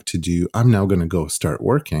this work to do. I'm now going to go start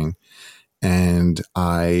working. And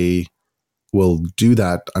I will do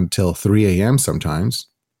that until 3 a.m. sometimes.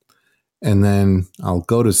 And then I'll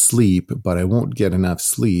go to sleep, but I won't get enough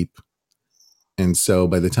sleep. And so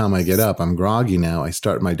by the time I get up, I'm groggy now. I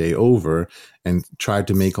start my day over and try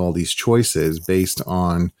to make all these choices based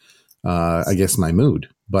on, I guess, my mood.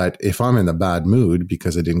 But if I'm in a bad mood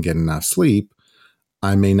because I didn't get enough sleep,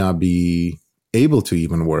 I may not be able to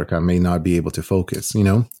even work. I may not be able to focus, you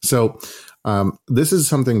know? So this is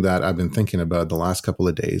something that I've been thinking about the last couple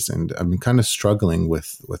of days, and I've been kind of struggling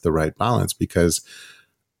with the right balance, because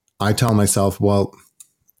I tell myself, well,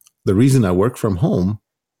 the reason I work from home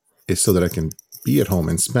is so that I can be at home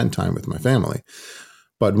and spend time with my family.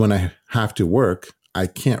 But when I have to work, I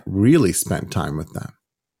can't really spend time with them.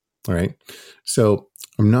 Right. So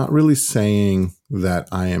I'm not really saying that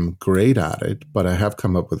I am great at it, but I have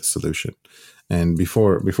come up with a solution. And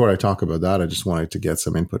before I talk about that, I just wanted to get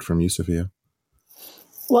some input from you, Sophia.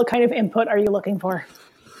 What kind of input are you looking for?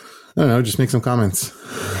 I don't know, just make some comments.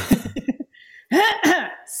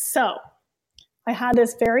 So I had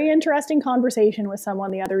this very interesting conversation with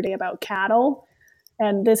someone the other day about cattle.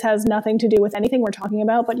 And this has nothing to do with anything we're talking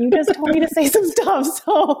about, but you just told me to say some stuff.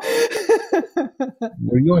 So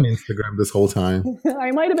were you on Instagram this whole time? I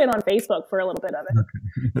might have been on Facebook for a little bit of it.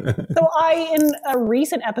 Okay. So in a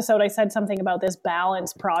recent episode, I said something about this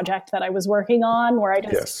balance project that I was working on, where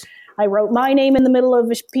I wrote my name in the middle of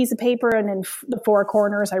a piece of paper, and in the four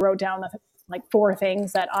corners, I wrote down like 4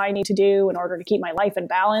 things that I need to do in order to keep my life in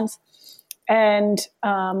balance. And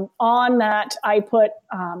on that, I put,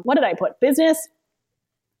 what did I put? Business,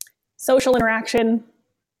 social interaction,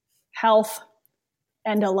 health,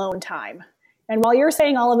 and alone time. And while you're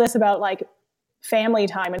saying all of this about like family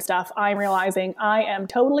time and stuff, I'm realizing I am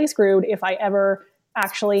totally screwed if I ever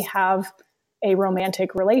actually have a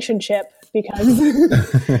romantic relationship, because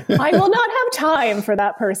I will not have time for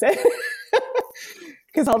that person.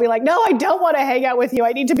 Because I'll be like, no, I don't want to hang out with you.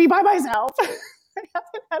 I need to be by myself. I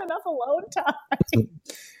haven't had enough alone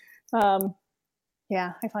time.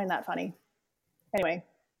 Yeah, I find that funny. Anyway.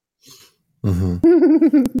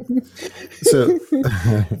 Mm-hmm. So,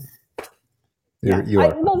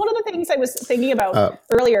 one of the things I was thinking about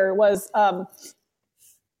earlier was,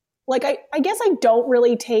 like, I guess I don't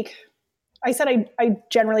really take. I said I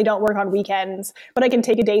generally don't work on weekends, but I can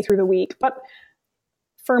take a day through the week. But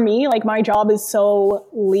for me, like, my job is so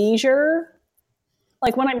leisure.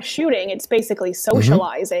 Like, when I'm shooting, it's basically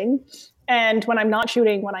socializing. Mm-hmm. And when I'm not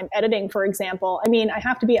shooting, when I'm editing, for example, I mean, I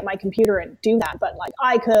have to be at my computer and do that. But like,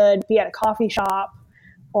 I could be at a coffee shop,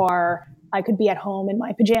 or I could be at home in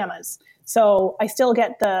my pajamas. So I still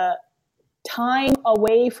get the time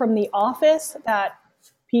away from the office that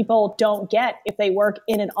people don't get if they work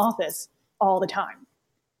in an office all the time.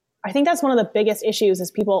 I think that's one of the biggest issues, is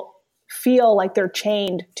people feel like they're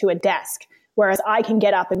chained to a desk, whereas I can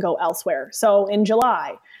get up and go elsewhere. So in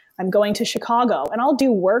July, I'm going to Chicago, and I'll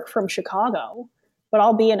do work from Chicago, but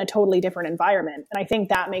I'll be in a totally different environment. And I think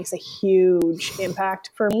that makes a huge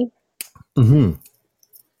impact for me. Mm-hmm.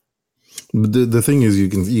 The thing is,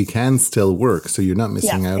 you can still work, so you're not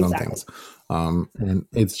missing out on things. And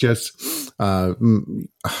it's just, I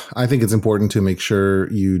think it's important to make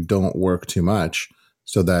sure you don't work too much,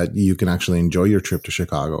 so that you can actually enjoy your trip to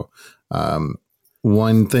Chicago.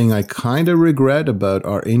 One thing I kind of regret about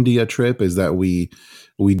our India trip is that we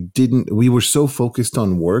were so focused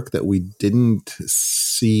on work that we didn't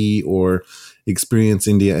see or experience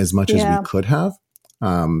India as much as we could have.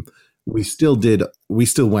 We still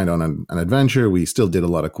went on an adventure. We still did a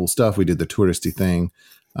lot of cool stuff. We did the touristy thing.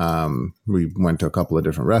 We went to a couple of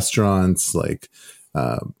different restaurants. Like,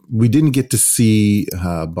 we didn't get to see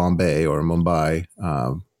Bombay or Mumbai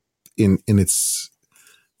in its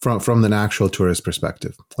from the actual tourist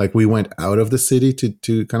perspective. Like, we went out of the city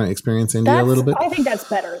to kind of experience India a little bit. I think that's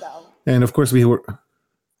better, though. And of course, it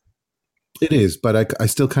is, but I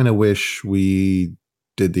still kind of wish we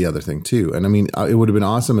did the other thing too. And I mean, it would have been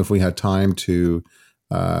awesome if we had time to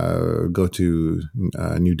go to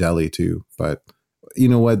New Delhi too. But you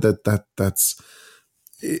know what? That's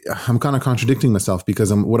I'm kind of contradicting myself,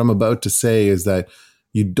 because what I'm about to say is that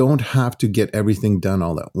you don't have to get everything done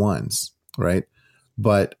all at once, right?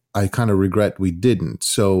 But I kind of regret we didn't.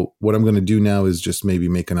 So what I'm going to do now is just maybe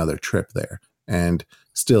make another trip there, and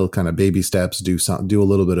still kind of baby steps, do a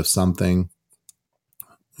little bit of something.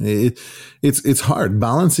 It's hard.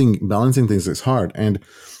 Balancing things is hard. And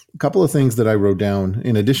a couple of things that I wrote down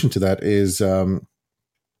in addition to that is,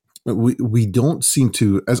 we don't seem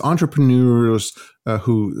to, as entrepreneurs,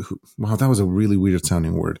 who wow, that was a really weird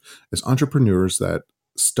sounding word. As entrepreneurs that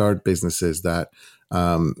start businesses, that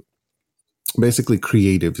basically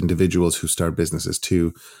creative individuals who start businesses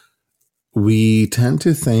too, we tend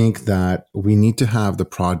to think that we need to have the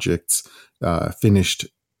projects finished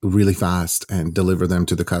really fast and deliver them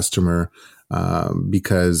to the customer,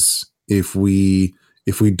 because if we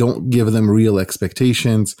don't give them real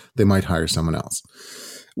expectations, they might hire someone else.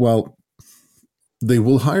 Well, they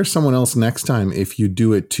will hire someone else next time if you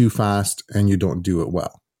do it too fast and you don't do it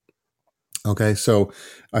well. Okay, so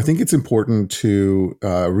I think it's important to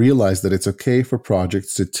realize that it's okay for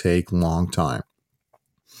projects to take long time.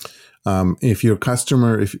 If your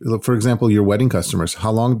customer, if for example, your wedding customers,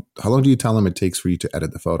 how long do you tell them it takes for you to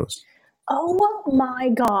edit the photos? Oh my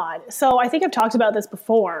God. So I think I've talked about this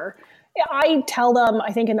before. I tell them,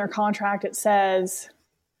 I think in their contract it says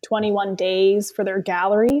 21 days for their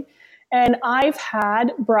gallery. And I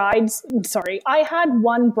had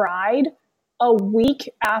one bride a week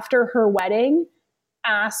after her wedding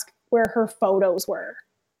ask where her photos were.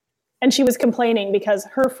 And she was complaining because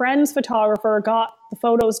her friend's photographer got the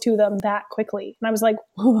photos to them that quickly. And I was like,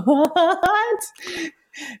 what?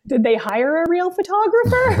 Did they hire a real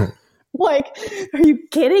photographer? Like, are you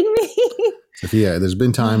kidding me? Yeah, there's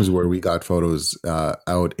been times where we got photos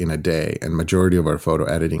out in a day, and majority of our photo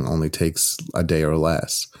editing only takes a day or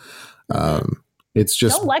less. It's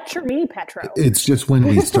just Don't lecture me, Petro. It's just when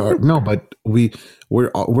we start. No, but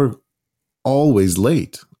we're always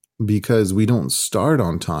late because we don't start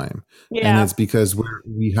on time, and it's because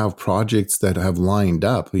we have projects that have lined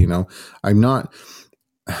up. I'm not.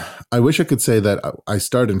 I wish I could say that I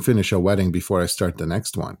start and finish a wedding before I start the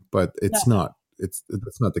next one, but it's not.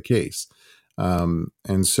 That's not the case.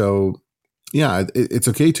 And so, yeah, it's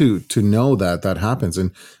okay to know that happens.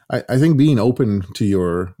 And I think being open to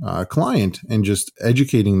your client and just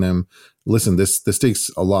educating them, listen, this takes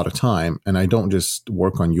a lot of time, and I don't just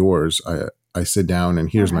work on yours. I sit down and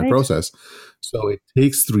here's my process. So it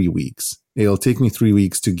takes 3 weeks. It'll take me 3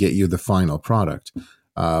 weeks to get you the final product.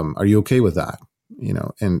 Are you okay with that?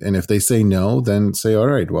 And if they say no, then say, all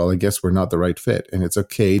right, well, I guess we're not the right fit. And it's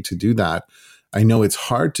okay to do that. I know it's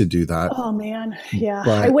hard to do that. Oh man. Yeah.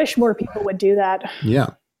 I wish more people would do that.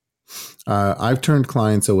 Yeah. I've turned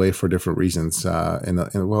clients away for different reasons. And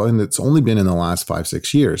it's only been in the last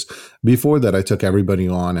 5-6 years. Before that, I took everybody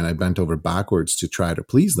on and I bent over backwards to try to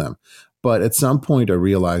please them. But at some point I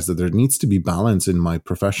realized that there needs to be balance in my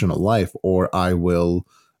professional life, or I will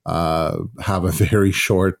have a very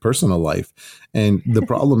short personal life. And the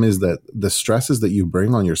problem is that the stresses that you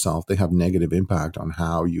bring on yourself, they have negative impact on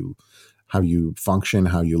how you function,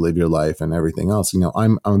 how you live your life, and everything else.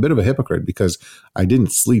 I'm a bit of a hypocrite because I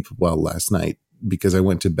didn't sleep well last night because I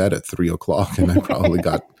went to bed at 3:00 and I probably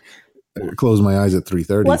closed my eyes at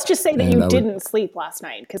 3:30. Let's just say that you didn't sleep last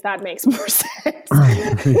night, because that makes more sense.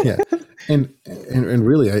 Yeah, and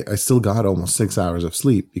really, I still got almost 6 hours of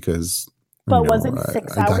sleep because. But was it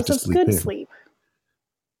 6 hours of good sleep?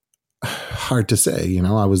 Hard to say.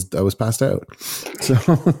 I was passed out. So,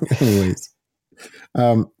 anyways,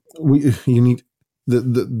 you need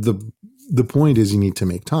the point is you need to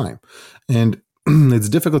make time, and it's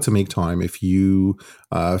difficult to make time if you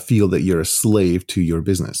feel that you're a slave to your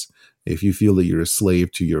business. If you feel that you're a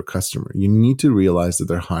slave to your customer, you need to realize that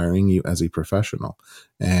they're hiring you as a professional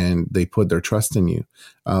and they put their trust in you.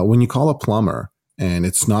 When you call a plumber and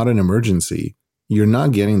it's not an emergency, you're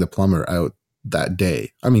not getting the plumber out that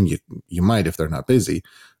day. I mean, you might if they're not busy,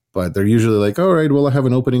 but they're usually like, all right, well, I have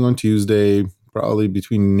an opening on Tuesday, probably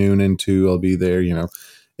between noon and 2, I'll be there.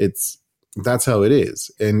 That's how it is.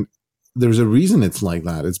 And there's a reason it's like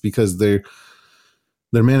that. It's because they're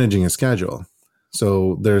managing a schedule.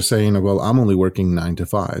 So they're saying, well, I'm only working 9 to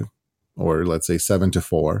 5, or let's say 7 to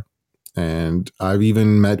 4. And I've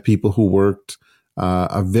even met people who worked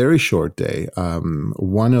a very short day.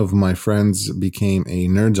 One of my friends became a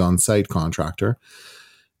Nerds on Site contractor.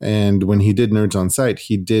 And when he did Nerds on Site,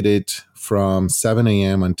 he did it from 7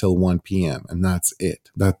 a.m. until 1 p.m. And that's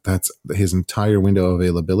it. That's his entire window of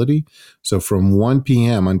availability. So from 1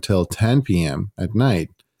 p.m. until 10 p.m. at night,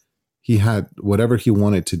 he had whatever he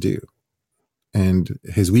wanted to do. And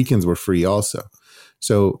his weekends were free also.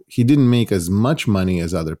 So he didn't make as much money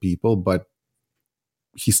as other people, but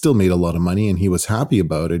he still made a lot of money, and he was happy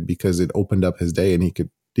about it because it opened up his day and he could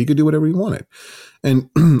do whatever he wanted. And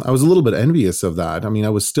I was a little bit envious of that. I mean, I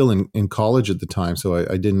was still in college at the time, so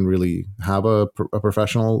I didn't really have a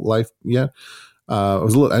professional life yet. I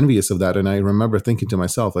was a little envious of that. And I remember thinking to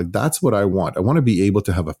myself, like, that's what I want. I want to be able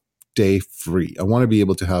to have a day free. I want to be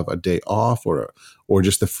able to have a day off or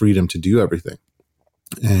just the freedom to do everything.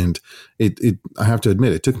 And I have to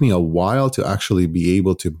admit, it took me a while to actually be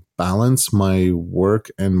able to balance my work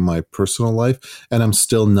and my personal life. And I'm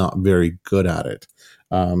still not very good at it.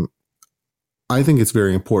 I think it's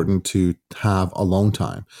very important to have alone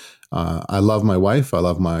time. I love my wife. I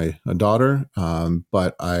love my daughter.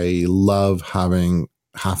 But I love having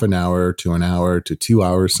half an hour to an hour to 2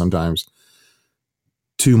 hours sometimes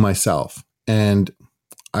to myself. And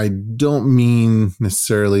I don't mean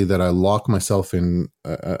necessarily that I lock myself in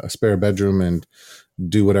a spare bedroom and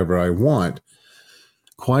do whatever I want.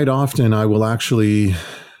 Quite often I will actually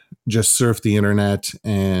just surf the internet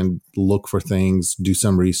and look for things, do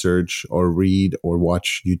some research or read or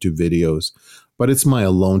watch YouTube videos. But it's my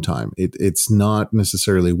alone time. It's not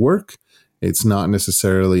necessarily work. It's not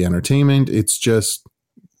necessarily entertainment. It's just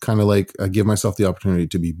kind of like I give myself the opportunity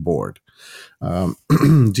to be bored. Do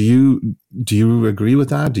you agree with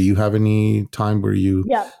that? Do you have any time where you?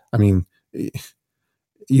 Yeah. I mean,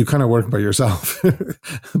 you kind of work by yourself,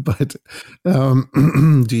 but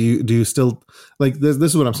do you still like this?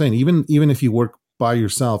 This is what I'm saying. Even if you work by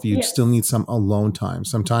yourself, you still need some alone time,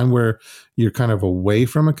 some time where you're kind of away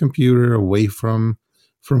from a computer, away from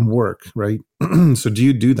work, right? So do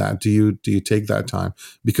you do that? Do you take that time?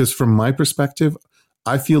 Because from my perspective,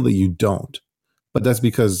 I feel that you don't, but that's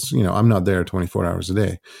because, I'm not there 24 hours a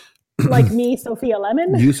day. Like me, Sophia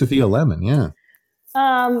Lemon? You, Sophia Lemon, yeah.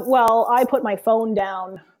 Well, I put my phone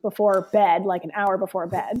down before bed, like an hour before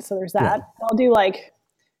bed. So there's that. Yeah. I'll do like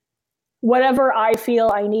whatever I feel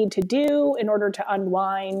I need to do in order to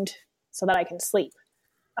unwind so that I can sleep.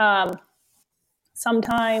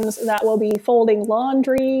 Sometimes that will be folding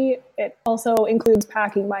laundry. It also includes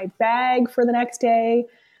packing my bag for the next day.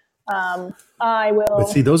 I will. But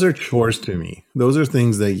see, those are chores to me. Those are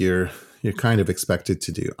things that you're kind of expected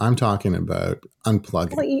to do. I'm talking about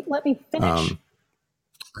unplugging. Let me finish.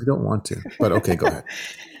 I don't want to, but okay, go ahead.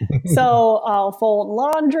 So I'll fold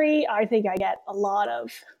laundry. I think I get a lot of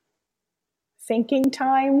thinking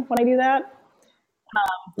time when I do that.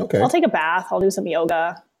 Okay. I'll take a bath. I'll do some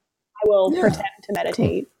yoga. I will pretend to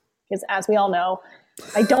meditate because, as we all know,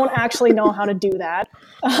 I don't actually know how to do that.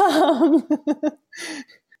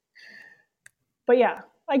 But yeah,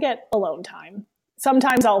 I get alone time.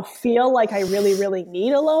 Sometimes I'll feel like I really, really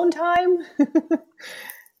need alone time.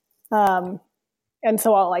 And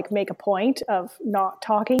so I'll like make a point of not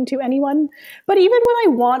talking to anyone. But even when I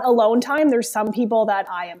want alone time, there's some people that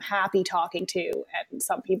I am happy talking to and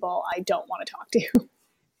some people I don't want to talk to.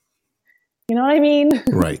 You know what I mean?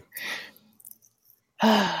 Right.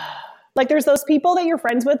 Like there's those people that you're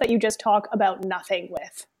friends with that you just talk about nothing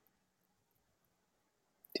with.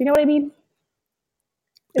 Do you know what I mean?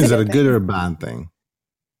 Is it a good or a bad thing?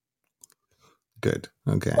 Good.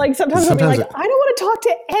 Okay. Like sometimes I'll be like, I don't want to talk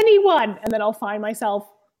to anyone. And then I'll find myself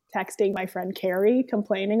texting my friend Carrie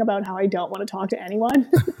complaining about how I don't want to talk to anyone.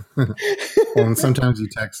 Well, and sometimes you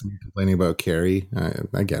text me complaining about Carrie.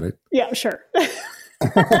 I get it. Yeah, sure.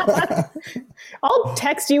 I'll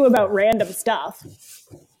text you about random stuff.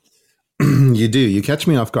 You do. You catch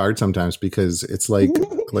me off guard sometimes because it's like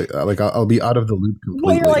I'll be out of the loop completely.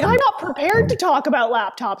 Well, you're like, I'm not prepared to talk about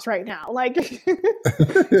laptops right now. Like,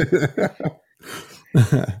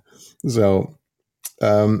 so,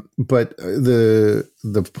 but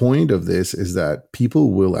the point of this is that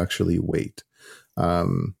people will actually wait.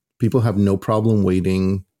 People have no problem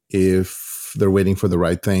waiting if they're waiting for the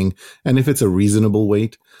right thing, and if it's a reasonable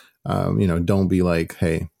wait. Don't be like,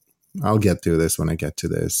 hey, I'll get through this when I get to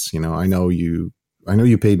this. I know you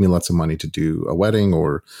paid me lots of money to do a wedding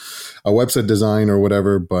or a website design or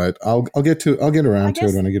whatever, but I'll get around to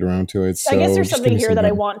it when I get around to it. So I guess there's something here that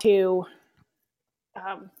I want to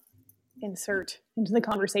insert into the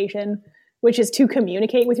conversation, which is to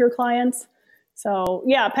communicate with your clients. So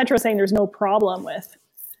yeah, Petra's saying there's no problem with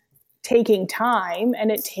taking time, and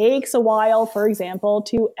it takes a while, for example,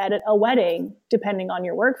 to edit a wedding, depending on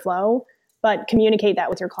your workflow, but communicate that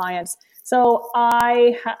with your clients. So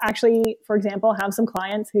I actually, for example, have some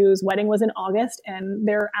clients whose wedding was in August and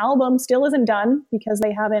their album still isn't done because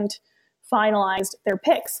they haven't finalized their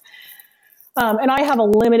pics. And I have a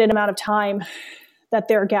limited amount of time that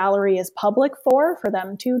their gallery is public for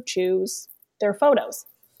them to choose their photos.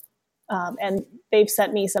 And they've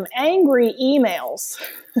sent me some angry emails.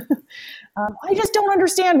 I just don't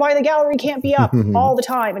understand why the gallery can't be up all the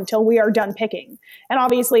time until we are done picking. And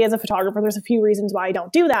obviously, as a photographer, there's a few reasons why I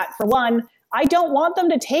don't do that. For one, I don't want them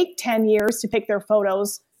to take 10 years to pick their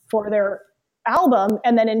photos for their album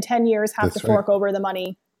and then in 10 years have to fork over the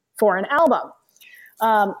money for an album.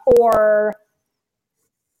 Or,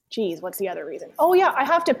 geez, what's the other reason? Oh, yeah, I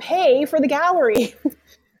have to pay for the gallery.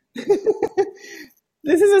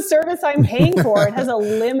 This is a service I'm paying for. It has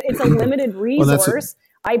it's a limited resource.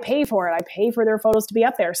 I pay for it. I pay for their photos to be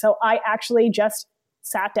up there. So I actually just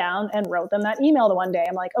sat down and wrote them that email the one day.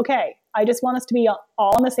 I'm like, okay, I just want us to be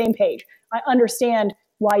all on the same page. I understand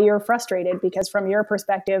why you're frustrated because from your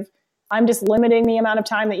perspective, I'm just limiting the amount of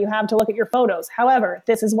time that you have to look at your photos. However,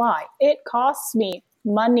 this is why. It costs me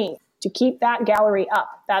money to keep that gallery up.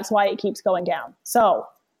 That's why it keeps going down. So,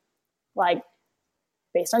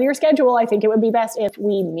 based on your schedule, I think it would be best if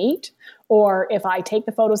we meet, or if I take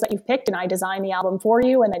the photos that you've picked and I design the album for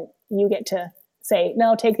you, and then you get to say,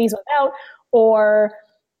 no, take these ones out, or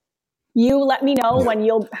You let me know when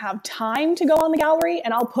you'll have time to go on the gallery,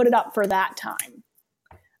 and I'll put it up for that time.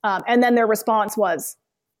 And then their response was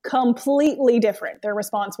completely different. Their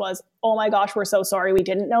response was, oh my gosh, we're so sorry. We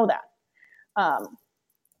didn't know that.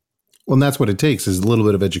 Well, and that's what it takes, is a little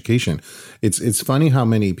bit of education. It's funny how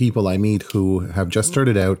many people I meet who have just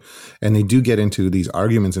started out and they do get into these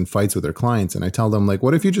arguments and fights with their clients. And I tell them, like,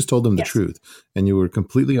 what if you just told them the truth and you were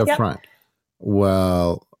completely upfront?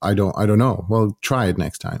 Well, I don't know. Well, try it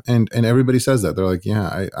next time. And everybody says that. They're like,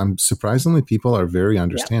 yeah, I'm surprisingly, people are very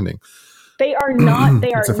understanding. They are not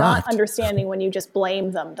understanding when you just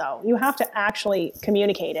blame them, though. You have to actually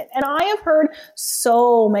communicate it. And I have heard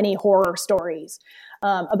so many horror stories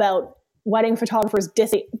about wedding photographers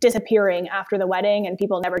disappearing after the wedding and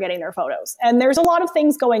people never getting their photos. And there's a lot of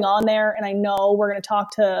things going on there. And I know we're going to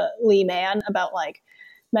talk to Lee Mann about like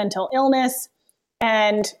mental illness.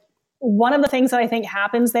 And one of the things that I think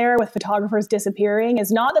happens there with photographers disappearing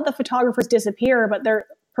is not that the photographers disappear, but they're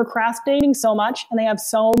procrastinating so much and they have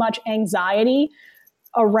so much anxiety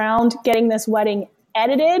around getting this wedding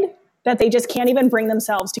edited that they just can't even bring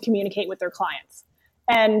themselves to communicate with their clients.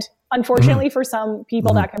 And unfortunately for some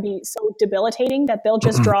people, that can be so debilitating that they'll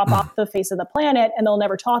just drop off the face of the planet and they'll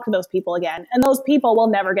never talk to those people again. And those people will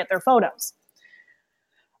never get their photos.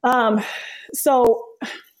 So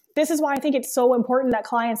this is why I think it's so important that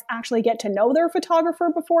clients actually get to know their photographer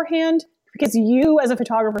beforehand, because you as a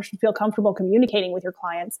photographer should feel comfortable communicating with your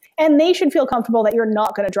clients, and they should feel comfortable that you're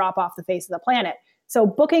not going to drop off the face of the planet. So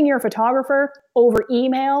booking your photographer over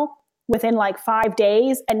email within like 5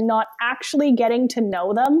 days and not actually getting to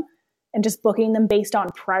know them and just booking them based on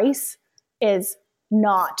price is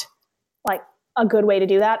not like a good way to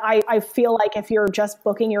do that. I feel like if you're just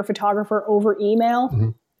booking your photographer over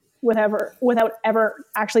email without ever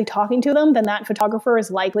actually talking to them, then that photographer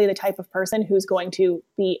is likely the type of person who's going to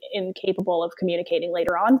be incapable of communicating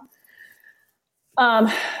later on.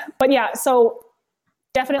 But yeah, so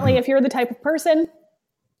definitely if you're the type of person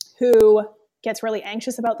who gets really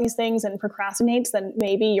anxious about these things and procrastinates, then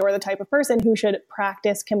maybe you're the type of person who should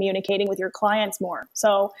practice communicating with your clients more.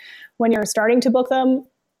 So when you're starting to book them,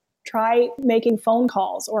 try making phone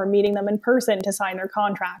calls or meeting them in person to sign their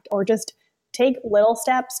contract, or just take little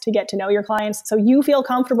steps to get to know your clients so you feel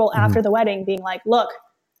comfortable after the wedding being like, look,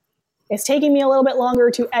 it's taking me a little bit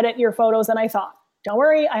longer to edit your photos than I thought. Don't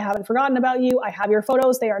worry, I haven't forgotten about you. I have your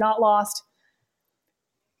photos. They are not lost.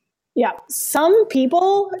 Yeah, some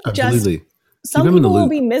people will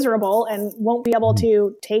be miserable and won't be able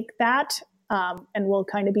to take that and will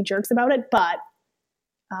kind of be jerks about it, but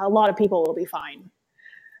a lot of people will be fine.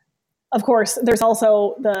 Of course, there's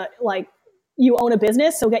also the like, you own a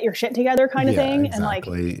business, so get your shit together kind of thing.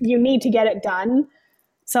 Exactly. And like, you need to get it done.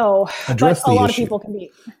 So, but a lot of people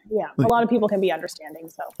can be understanding.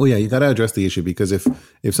 So, well, yeah, you got to address the issue, because if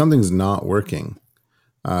something's not working,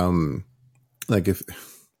 like if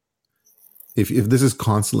this is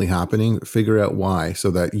constantly happening, figure out why,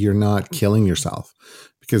 so that you're not killing yourself,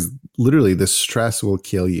 because literally the stress will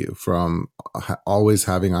kill you from always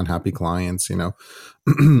having unhappy clients. You know,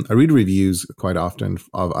 I read reviews quite often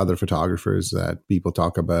of other photographers that people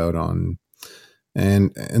talk about on,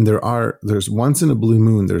 and there's once in a blue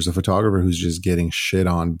moon, there's a photographer who's just getting shit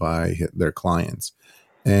on by their clients.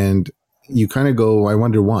 And you kind of go, I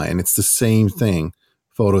wonder why. And it's the same thing.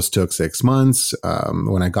 Photos took 6 months.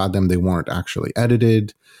 When I got them, they weren't actually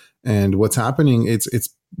edited. And what's happening, it's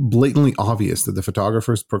blatantly obvious that the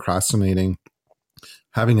photographer's procrastinating,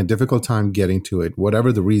 having a difficult time getting to it,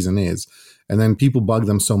 whatever the reason is. And then people bug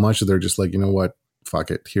them so much that they're just like, you know what,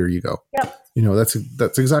 fuck it, here you go. Yep. You know, that's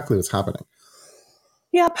exactly what's happening.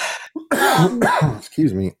 Yep.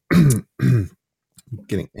 Excuse me.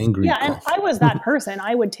 Getting angry. Yeah, and I was that person.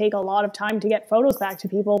 I would take a lot of time to get photos back to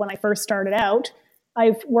people when I first started out.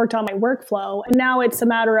 I've worked on my workflow, and now it's a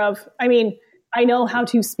matter of, I mean, I know how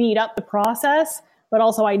to speed up the process, but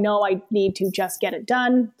also I know I need to just get it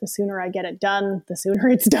done. The sooner I get it done, the sooner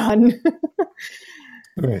it's done.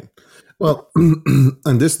 Right. Well,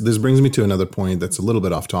 and this brings me to another point that's a little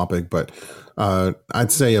bit off topic, but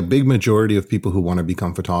I'd say a big majority of people who want to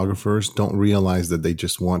become photographers don't realize that they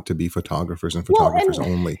just want to be photographers and photographers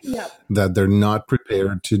only. Yeah. That they're not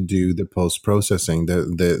prepared to do the post-processing,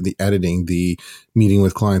 the editing, the meeting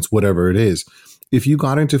with clients, whatever it is. If you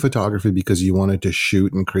got into photography because you wanted to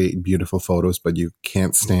shoot and create beautiful photos, but you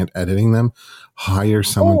can't stand editing them, hire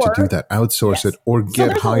someone to do that, outsource it, or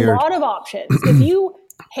get hired. There's a lot of options. If you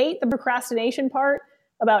hate the procrastination part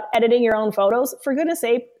about editing your own photos, for goodness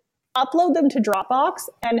sake, upload them to Dropbox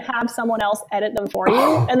and have someone else edit them for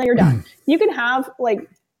you, and then you're done. You can have like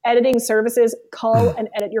editing services cull and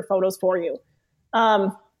edit your photos for you.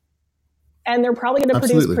 And they're probably going to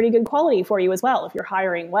produce Absolutely. pretty good quality for you as well if you're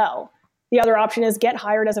hiring well. The other option is get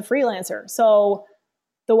hired as a freelancer. So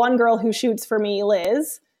the one girl who shoots for me,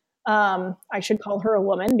 Liz, I should call her a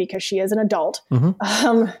woman because she is an adult.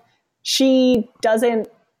 She doesn't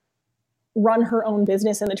run her own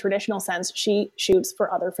business in the traditional sense. She shoots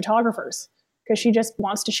for other photographers because she just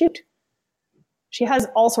wants to shoot. She has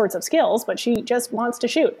all sorts of skills, but she just wants to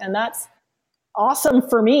shoot. And that's awesome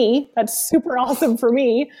for me. That's super awesome for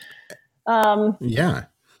me. Yeah.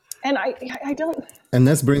 And I don't. And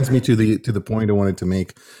this brings me to the point I wanted to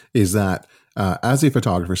make is that as a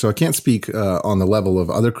photographer, so I can't speak on the level of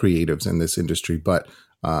other creatives in this industry, but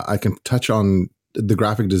I can touch on the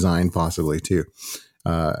graphic design possibly too,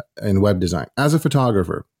 and web design. As a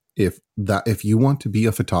photographer, if you want to be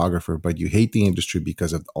a photographer, but you hate the industry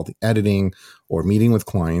because of all the editing or meeting with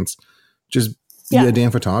clients, just be a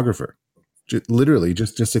damn photographer. Literally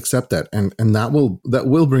just accept that. And that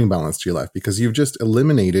will bring balance to your life because you've just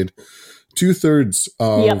eliminated 2/3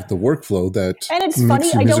 of the workflow that. And it's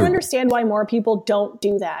funny. I don't understand why more people don't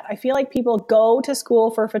do that. I feel like people go to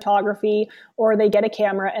school for photography or they get a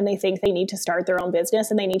camera and they think they need to start their own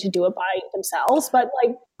business and they need to do it by themselves. But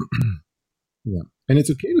like, yeah. And it's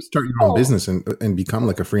okay to start your own business and become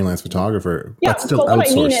like a freelance photographer, but still outsource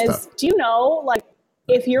what I mean stuff. is, do you know, like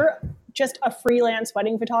if you're just a freelance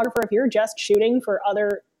wedding photographer, if you're just shooting for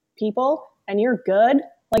other people and you're good,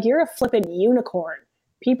 like you're a flippin' unicorn.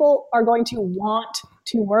 People are going to want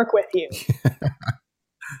to work with you.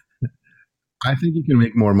 I think you can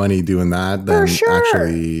make more money doing that than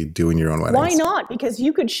actually doing your own weddings. Why not? Because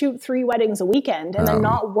you could shoot 3 weddings a weekend and then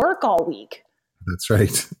not work all week. That's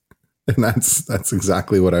right. And that's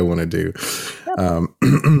exactly what I want to do. Yep.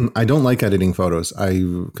 I don't like editing photos.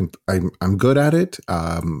 I'm good at it.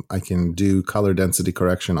 I can do color density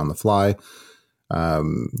correction on the fly.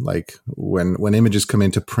 Like when images come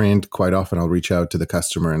into print, quite often I'll reach out to the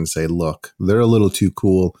customer and say, look, they're a little too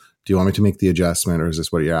cool. Do you want me to make the adjustment or is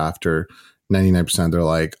this what you're after? 99% they're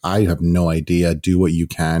like, I have no idea. Do what you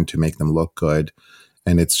can to make them look good.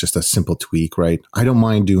 And it's just a simple tweak, right? I don't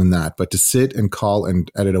mind doing that, but to sit and call and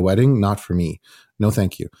edit a wedding, not for me. No,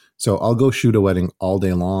 thank you. So I'll go shoot a wedding all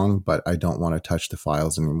day long, but I don't want to touch the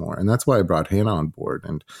files anymore. And that's why I brought Hannah on board.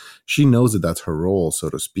 And she knows that that's her role, so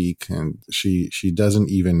to speak. And she doesn't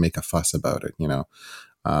even make a fuss about it, you know?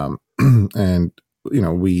 And, you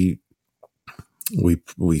know, we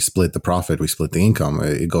split the profit, we split the income.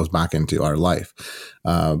 It goes back into our life.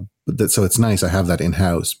 So it's nice. I have that in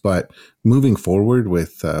house, but moving forward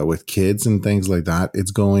with kids and things like that,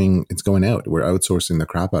 it's going out. We're outsourcing the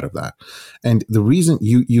crap out of that. And the reason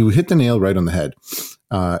you hit the nail right on the head.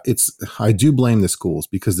 I do blame the schools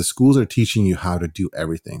because the schools are teaching you how to do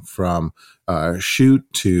everything from shoot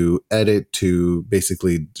to edit to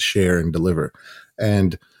basically share and deliver.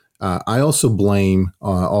 And I also blame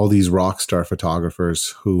all these rock star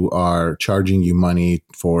photographers who are charging you money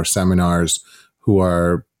for seminars, who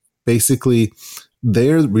are basically,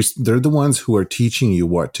 they're the ones who are teaching you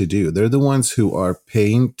what to do. They're the ones who are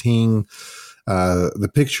painting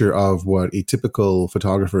the picture of what a typical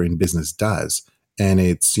photographer in business does. And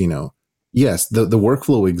it's, you know, yes, the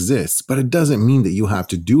workflow exists, but it doesn't mean that you have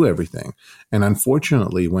to do everything. And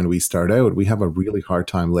unfortunately, when we start out, we have a really hard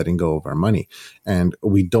time letting go of our money. And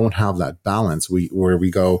we don't have that balance where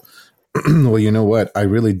we go, well, you know what? I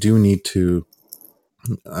really do need to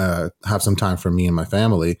have some time for me and my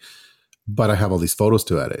family, but I have all these photos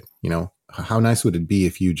to edit. You know, how nice would it be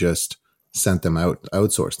if you just sent them out,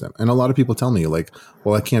 outsourced them? And a lot of people tell me like,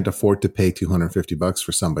 well, I can't afford to pay $250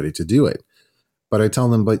 for somebody to do it. But I tell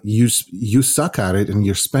them, but you suck at it and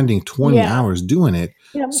you're spending 20 hours doing it.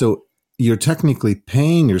 Yeah. So you're technically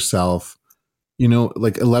paying yourself, you know,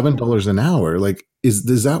 like $11 an hour. Like,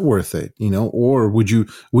 is that worth it? You know, or would you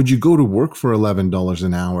go to work for $11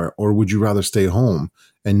 an hour, or would you rather stay home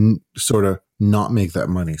and sort of not make that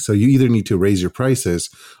money? So you either need to raise your prices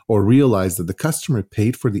or realize that the customer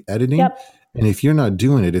paid for the editing. Yep. And if you're not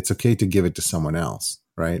doing it, it's okay to give it to someone else.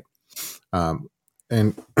 Right.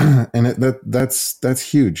 And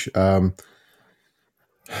that's huge. I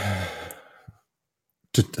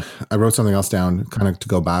wrote something else down kind of to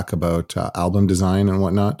go back about album design and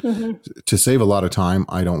whatnot. Mm-hmm. To save a lot of time,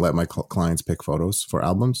 I don't let my clients pick photos for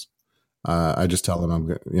albums. I just tell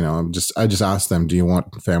them, I just ask them, do you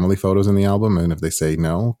want family photos in the album? And if they say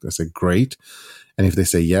no, I say, great. And if they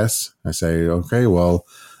say yes, I say, okay, well,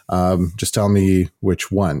 just tell me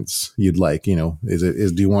which ones you'd like. You know,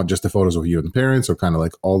 do you want just the photos of you and the parents, or kind of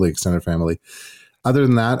like all the extended family? Other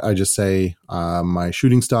than that, I just say my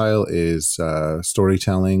shooting style is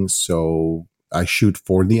storytelling. So I shoot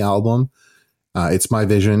for the album. It's my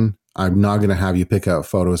vision. I'm not going to have you pick out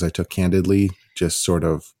photos I took candidly, just sort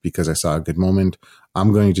of because I saw a good moment.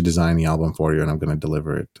 I'm going to design the album for you and I'm going to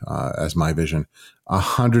deliver it as my vision.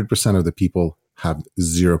 100% of the people have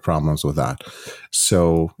zero problems with that.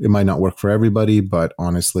 So it might not work for everybody, but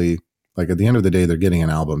honestly, like at the end of the day, they're getting an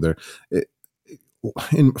album.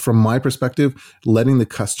 From my perspective, letting the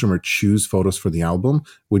customer choose photos for the album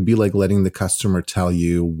would be like letting the customer tell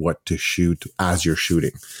you what to shoot as you're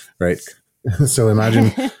shooting, right? So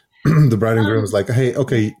imagine the bride and groom is like, hey,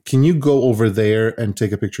 okay, can you go over there and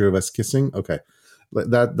take a picture of us kissing? Okay.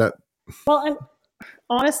 That. Well, and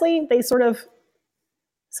honestly, they sort of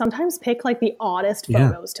sometimes pick like the oddest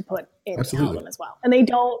photos to put in the album as well. And they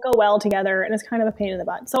don't go well together and it's kind of a pain in the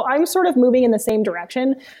butt. So I'm sort of moving in the same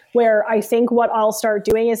direction where I think what I'll start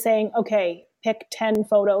doing is saying, okay, pick 10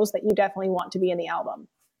 photos that you definitely want to be in the album.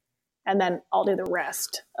 And then I'll do the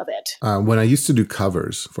rest of it. When I used to do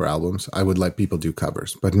covers for albums, I would let people do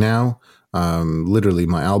covers. But now, literally,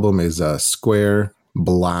 my album is a square,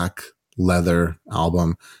 black, leather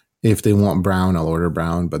album. If they want brown, I'll order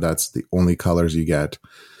brown, but that's the only colors you get.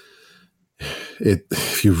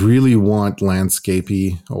 If you really want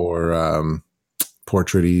landscapey or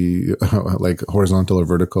portraity, like horizontal or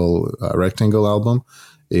vertical rectangle album,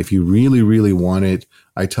 if you really, really want it,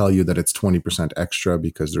 I tell you that it's 20% extra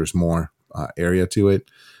because there's more area to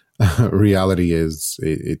it. Reality is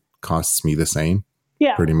it costs me the same.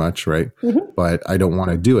 Yeah. Pretty much, right? Mm-hmm. But I don't want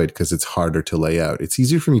to do it because it's harder to lay out. It's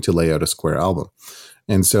easier for me to lay out a square album.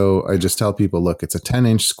 And so I just tell people, look, it's a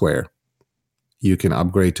 10-inch square. You can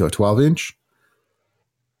upgrade to a 12-inch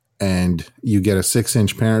and you get a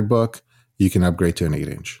 6-inch parent book. You can upgrade to an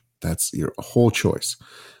 8-inch. That's your whole choice.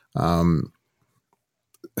 I've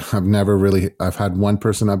had one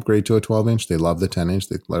person upgrade to a 12-inch. They love the 10-inch.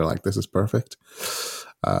 They're like, this is perfect.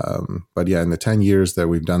 But yeah, in the 10 years that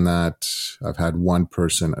we've done that, I've had one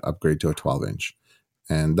person upgrade to a 12-inch.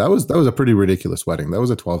 And that was a pretty ridiculous wedding. That was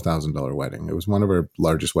a $12,000 wedding. It was one of our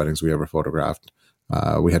largest weddings we ever photographed.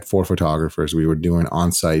 We had 4 photographers. We were doing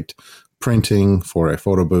on-site printing for a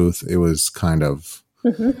photo booth. It was kind of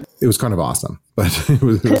awesome, but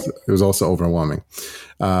it was also overwhelming.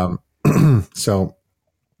 So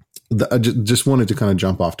I just wanted to kind of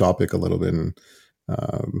jump off topic a little bit and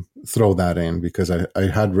throw that in because I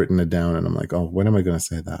had written it down and I'm like, oh, when am I going to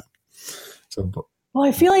say that? Well,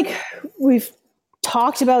 I feel like we've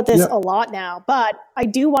talked about this a lot now, but I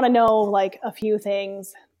do want to know like a few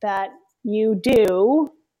things that you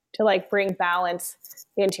do to like bring balance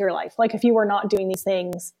into your life. Like if you were not doing these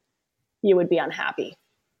things, you would be unhappy.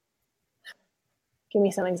 Give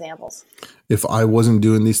me some examples. If I wasn't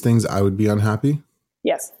doing these things, I would be unhappy?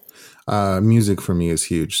 Yes. Music for me is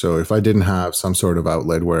huge. So if I didn't have some sort of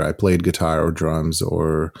outlet where I played guitar or drums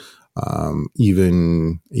or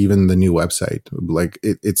even the new website, like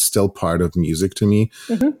it's still part of music to me.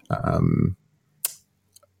 Mm-hmm.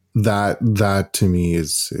 That to me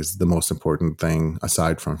is the most important thing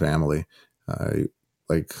aside from family.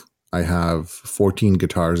 Like I have 14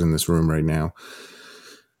 guitars in this room right now.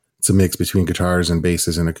 It's a mix between guitars and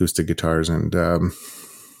basses and acoustic guitars, and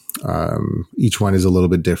each one is a little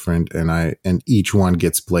bit different, and each one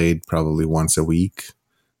gets played probably once a week.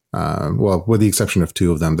 Well, with the exception of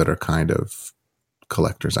 2 of them that are kind of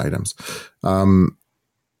collector's items.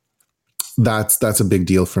 That's a big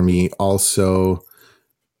deal for me. Also,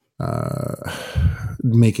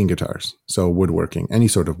 making guitars. So woodworking, any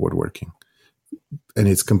sort of woodworking. And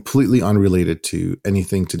it's completely unrelated to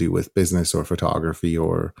anything to do with business or photography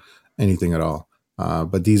or anything at all.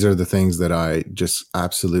 But these are the things that I just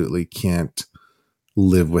absolutely can't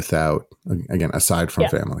live without, again, aside from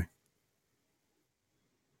family.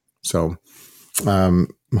 So, how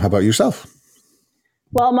about yourself?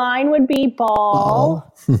 Well, mine would be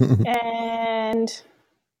ball and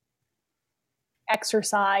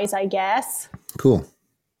exercise, I guess. Cool.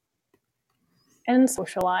 And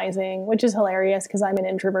socializing, which is hilarious because I'm an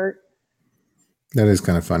introvert. That is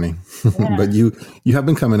kind of funny. Yeah. But you have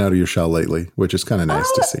been coming out of your shell lately, which is kind of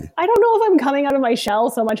nice to see. I don't know if I'm coming out of my shell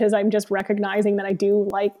so much as I'm just recognizing that I do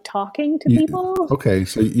like talking to people. Okay,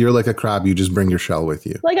 so you're like a crab. You just bring your shell with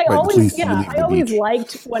you. Like I always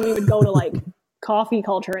liked when we would go to like coffee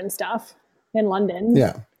culture and stuff in London.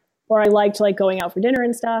 Yeah. Or I liked like going out for dinner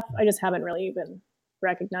and stuff. I just haven't really been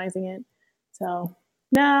recognizing it. So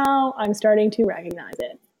now I'm starting to recognize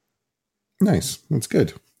it. Nice. That's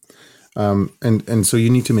good. And so you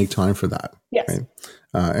need to make time for that. Yes. Right?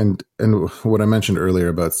 And what I mentioned earlier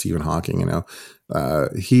about Stephen Hawking,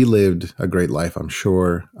 he lived a great life, I'm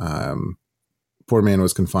sure. Poor man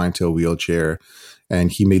was confined to a wheelchair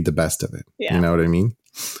and he made the best of it. Yeah. You know what I mean?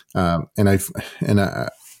 And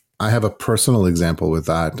I have a personal example with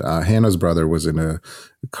that. Hannah's brother was in a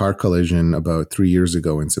car collision about 3 years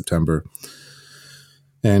ago in September,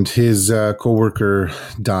 and his coworker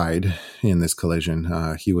died in this collision.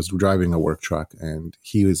 He was driving a work truck, and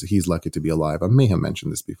he's lucky to be alive. I may have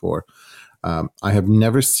mentioned this before. I have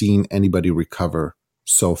never seen anybody recover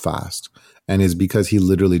so fast, and it's because he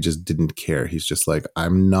literally just didn't care. He's just like,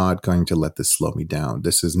 I'm not going to let this slow me down.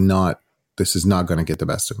 This is not going to get the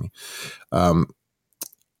best of me.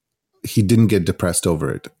 He didn't get depressed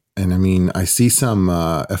over it. And I mean, I see some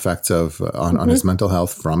effects on his mental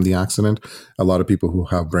health from the accident. A lot of people who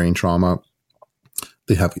have brain trauma,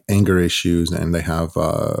 they have anger issues, and they have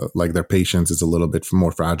like their patience is a little bit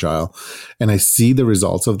more fragile. And I see the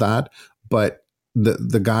results of that. But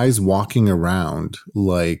the guy's walking around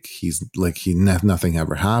like nothing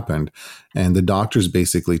ever happened, and the doctors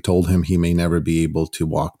basically told him he may never be able to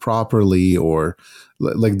walk properly, or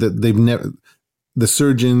like they've never. The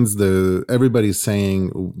surgeons, everybody's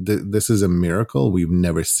saying this is a miracle. We've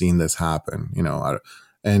never seen this happen,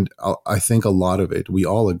 and I think a lot of it, we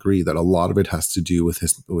all agree that a lot of it has to do with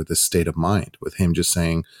his state of mind, with him just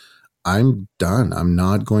saying, I'm done. I'm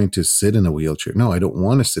not going to sit in a wheelchair. No, I don't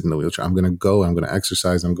want to sit in a wheelchair. I'm going to go. I'm going to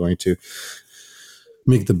exercise. I'm going to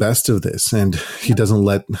make the best of this. And he doesn't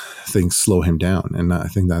let things slow him down. And I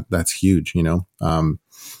think that's huge,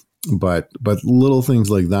 But little things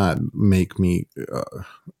like that make me,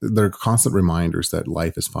 they're constant reminders that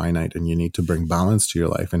life is finite, and you need to bring balance to your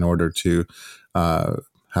life in order to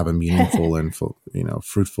have a meaningful and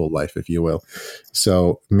fruitful life, if you will.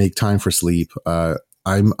 So make time for sleep.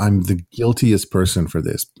 I'm the guiltiest person for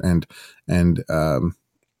this, and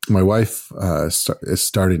my wife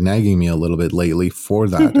started nagging me a little bit lately for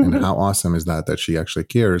that. And how awesome is that she actually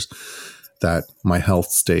cares that my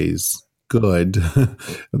health stays good,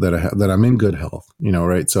 that I'm in good health,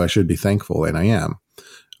 right? So I should be thankful, and I am.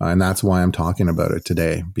 And that's why I'm talking about it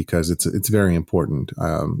today, because it's very important.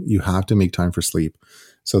 You have to make time for sleep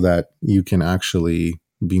so that you can actually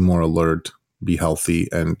be more alert, be healthy,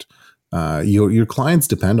 and your clients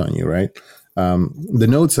depend on you, right? The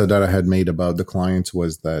notes that I had made about the clients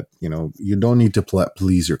was that, you don't need to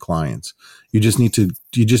please your clients. You just need to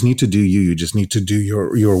do you. You just need to do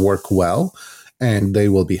your work well, and they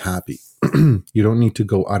will be happy. You don't need to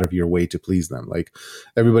go out of your way to please them. Like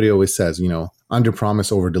everybody always says, under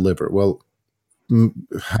promise, over deliver. Well,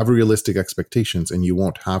 have realistic expectations, and you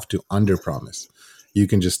won't have to under promise. You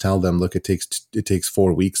can just tell them, look, it takes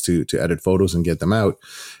 4 weeks to edit photos and get them out.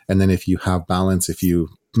 And then if you have balance, if you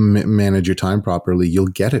manage your time properly, you'll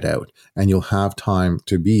get it out, and you'll have time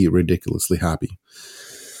to be ridiculously happy.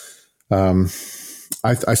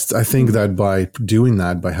 I think that by doing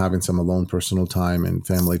that, by having some alone personal time and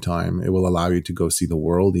family time, it will allow you to go see the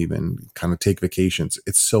world, even kind of take vacations.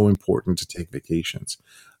 It's so important to take vacations.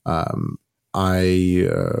 I'm not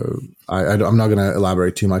going to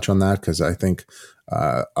elaborate too much on that, because I think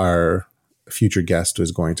our future guest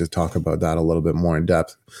is going to talk about that a little bit more in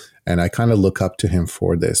depth. And I kind of look up to him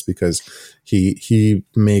for this, because he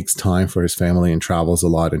makes time for his family and travels a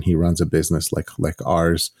lot, and he runs a business like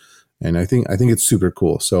ours. And I think it's super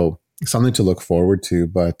cool. So something to look forward to.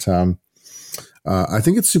 But I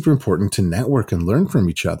think it's super important to network and learn from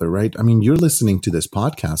each other, right? I mean, you're listening to this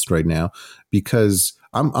podcast right now because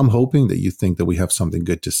I'm hoping that you think that we have something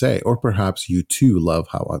good to say, or perhaps you too love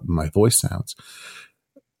how my voice sounds.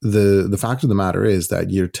 The fact of the matter is that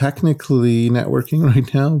you're technically networking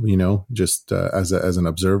right now, just as an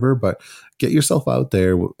observer, but get yourself out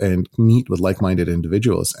there and meet with like-minded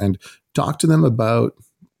individuals and talk to them about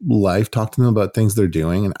life, talk to them about things they're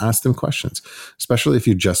doing, and ask them questions, especially if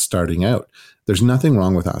you're just starting out. There's nothing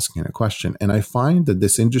wrong with asking a question. And I find that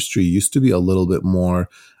this industry used to be a little bit more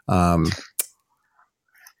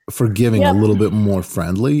forgiving, a little bit more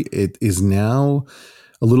friendly. It is now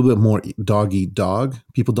a little bit more dog eat dog.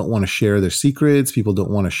 People don't want to share their secrets. People don't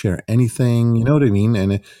want to share anything. You know what I mean?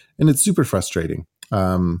 And it's super frustrating.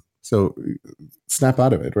 So snap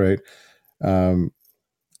out of it, right?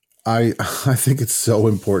 I think it's so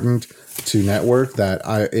important to network that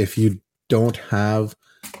if you don't have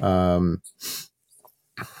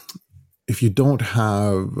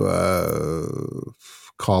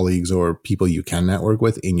colleagues or people you can network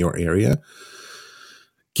with in your area,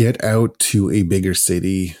 get out to a bigger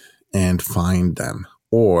city and find them.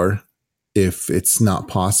 Or if it's not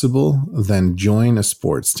possible, then join a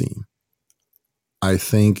sports team. I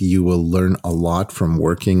think you will learn a lot from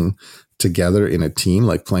working together in a team,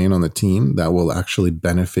 like playing on the team, that will actually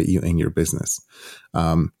benefit you in your business.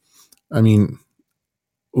 I mean,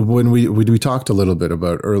 when we talked a little bit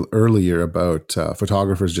about earlier about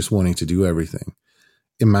photographers just wanting to do everything.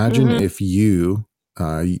 Imagine if you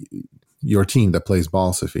your team that plays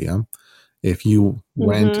ball, Sophia, if you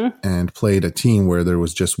went and played a team where there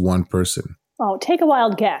was just one person. Oh, take a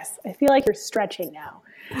wild guess. I feel like you're stretching now.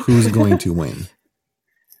 Who's going to win?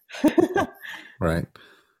 Right.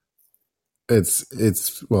 It's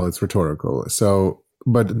rhetorical. So,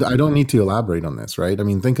 but I don't need to elaborate on this, right? I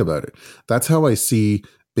mean, think about it. That's how I see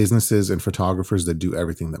businesses and photographers that do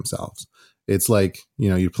everything themselves. It's like,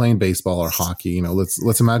 you're playing baseball or hockey.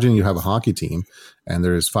 Let's imagine you have a hockey team and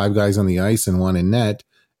there's 5 guys on the ice and 1 in net,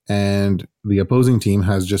 and the opposing team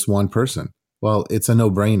has just 1 person. Well, it's a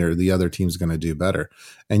no-brainer. The other team's going to do better.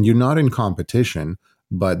 And you're not in competition,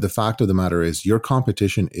 but the fact of the matter is your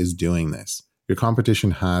competition is doing this. Your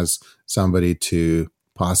competition has somebody to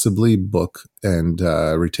possibly book and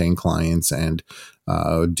retain clients and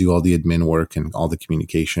do all the admin work and all the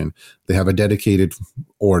communication. They have a dedicated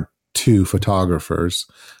or 2 photographers.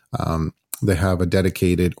 They have a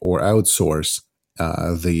dedicated or outsource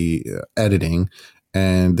the editing,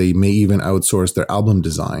 and they may even outsource their album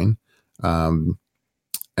design. And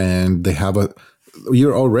they have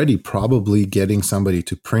you're already probably getting somebody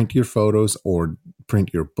to print your photos or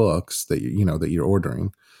print your books that that you're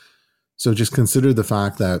ordering. So just consider the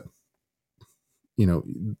fact that,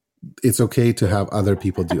 it's okay to have other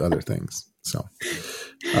people do other things. So,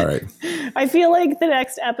 all right. I feel like the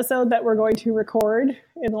next episode that we're going to record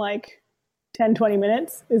in like 10, 20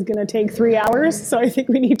 minutes is going to take 3 hours. So I think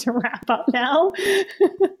we need to wrap up now.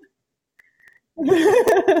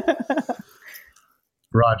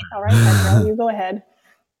 Roger. All right, Pedro, you go ahead.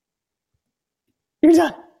 You're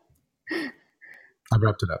done. I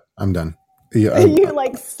wrapped it up. I'm done. Yeah, you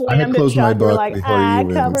like slammed it shut. You're like, I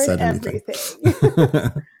covered everything.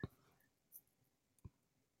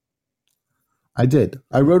 I did.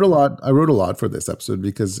 I wrote a lot for this episode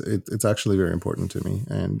because it's actually very important to me,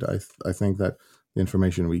 and I think that the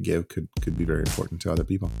information we give could be very important to other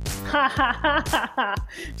people.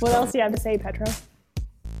 What else do you have to say, Petro?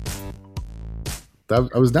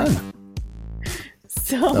 I was done.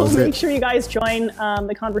 So make sure you guys join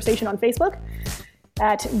the conversation on Facebook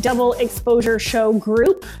at Double Exposure Show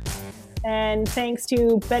Group. And thanks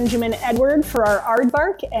to Benjamin Edward for our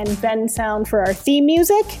aardvark and Ben Sound for our theme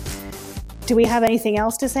music. Do we have anything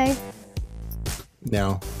else to say?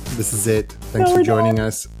 No, this is it. Thanks for joining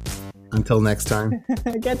us. Until next time.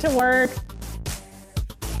 Get to work.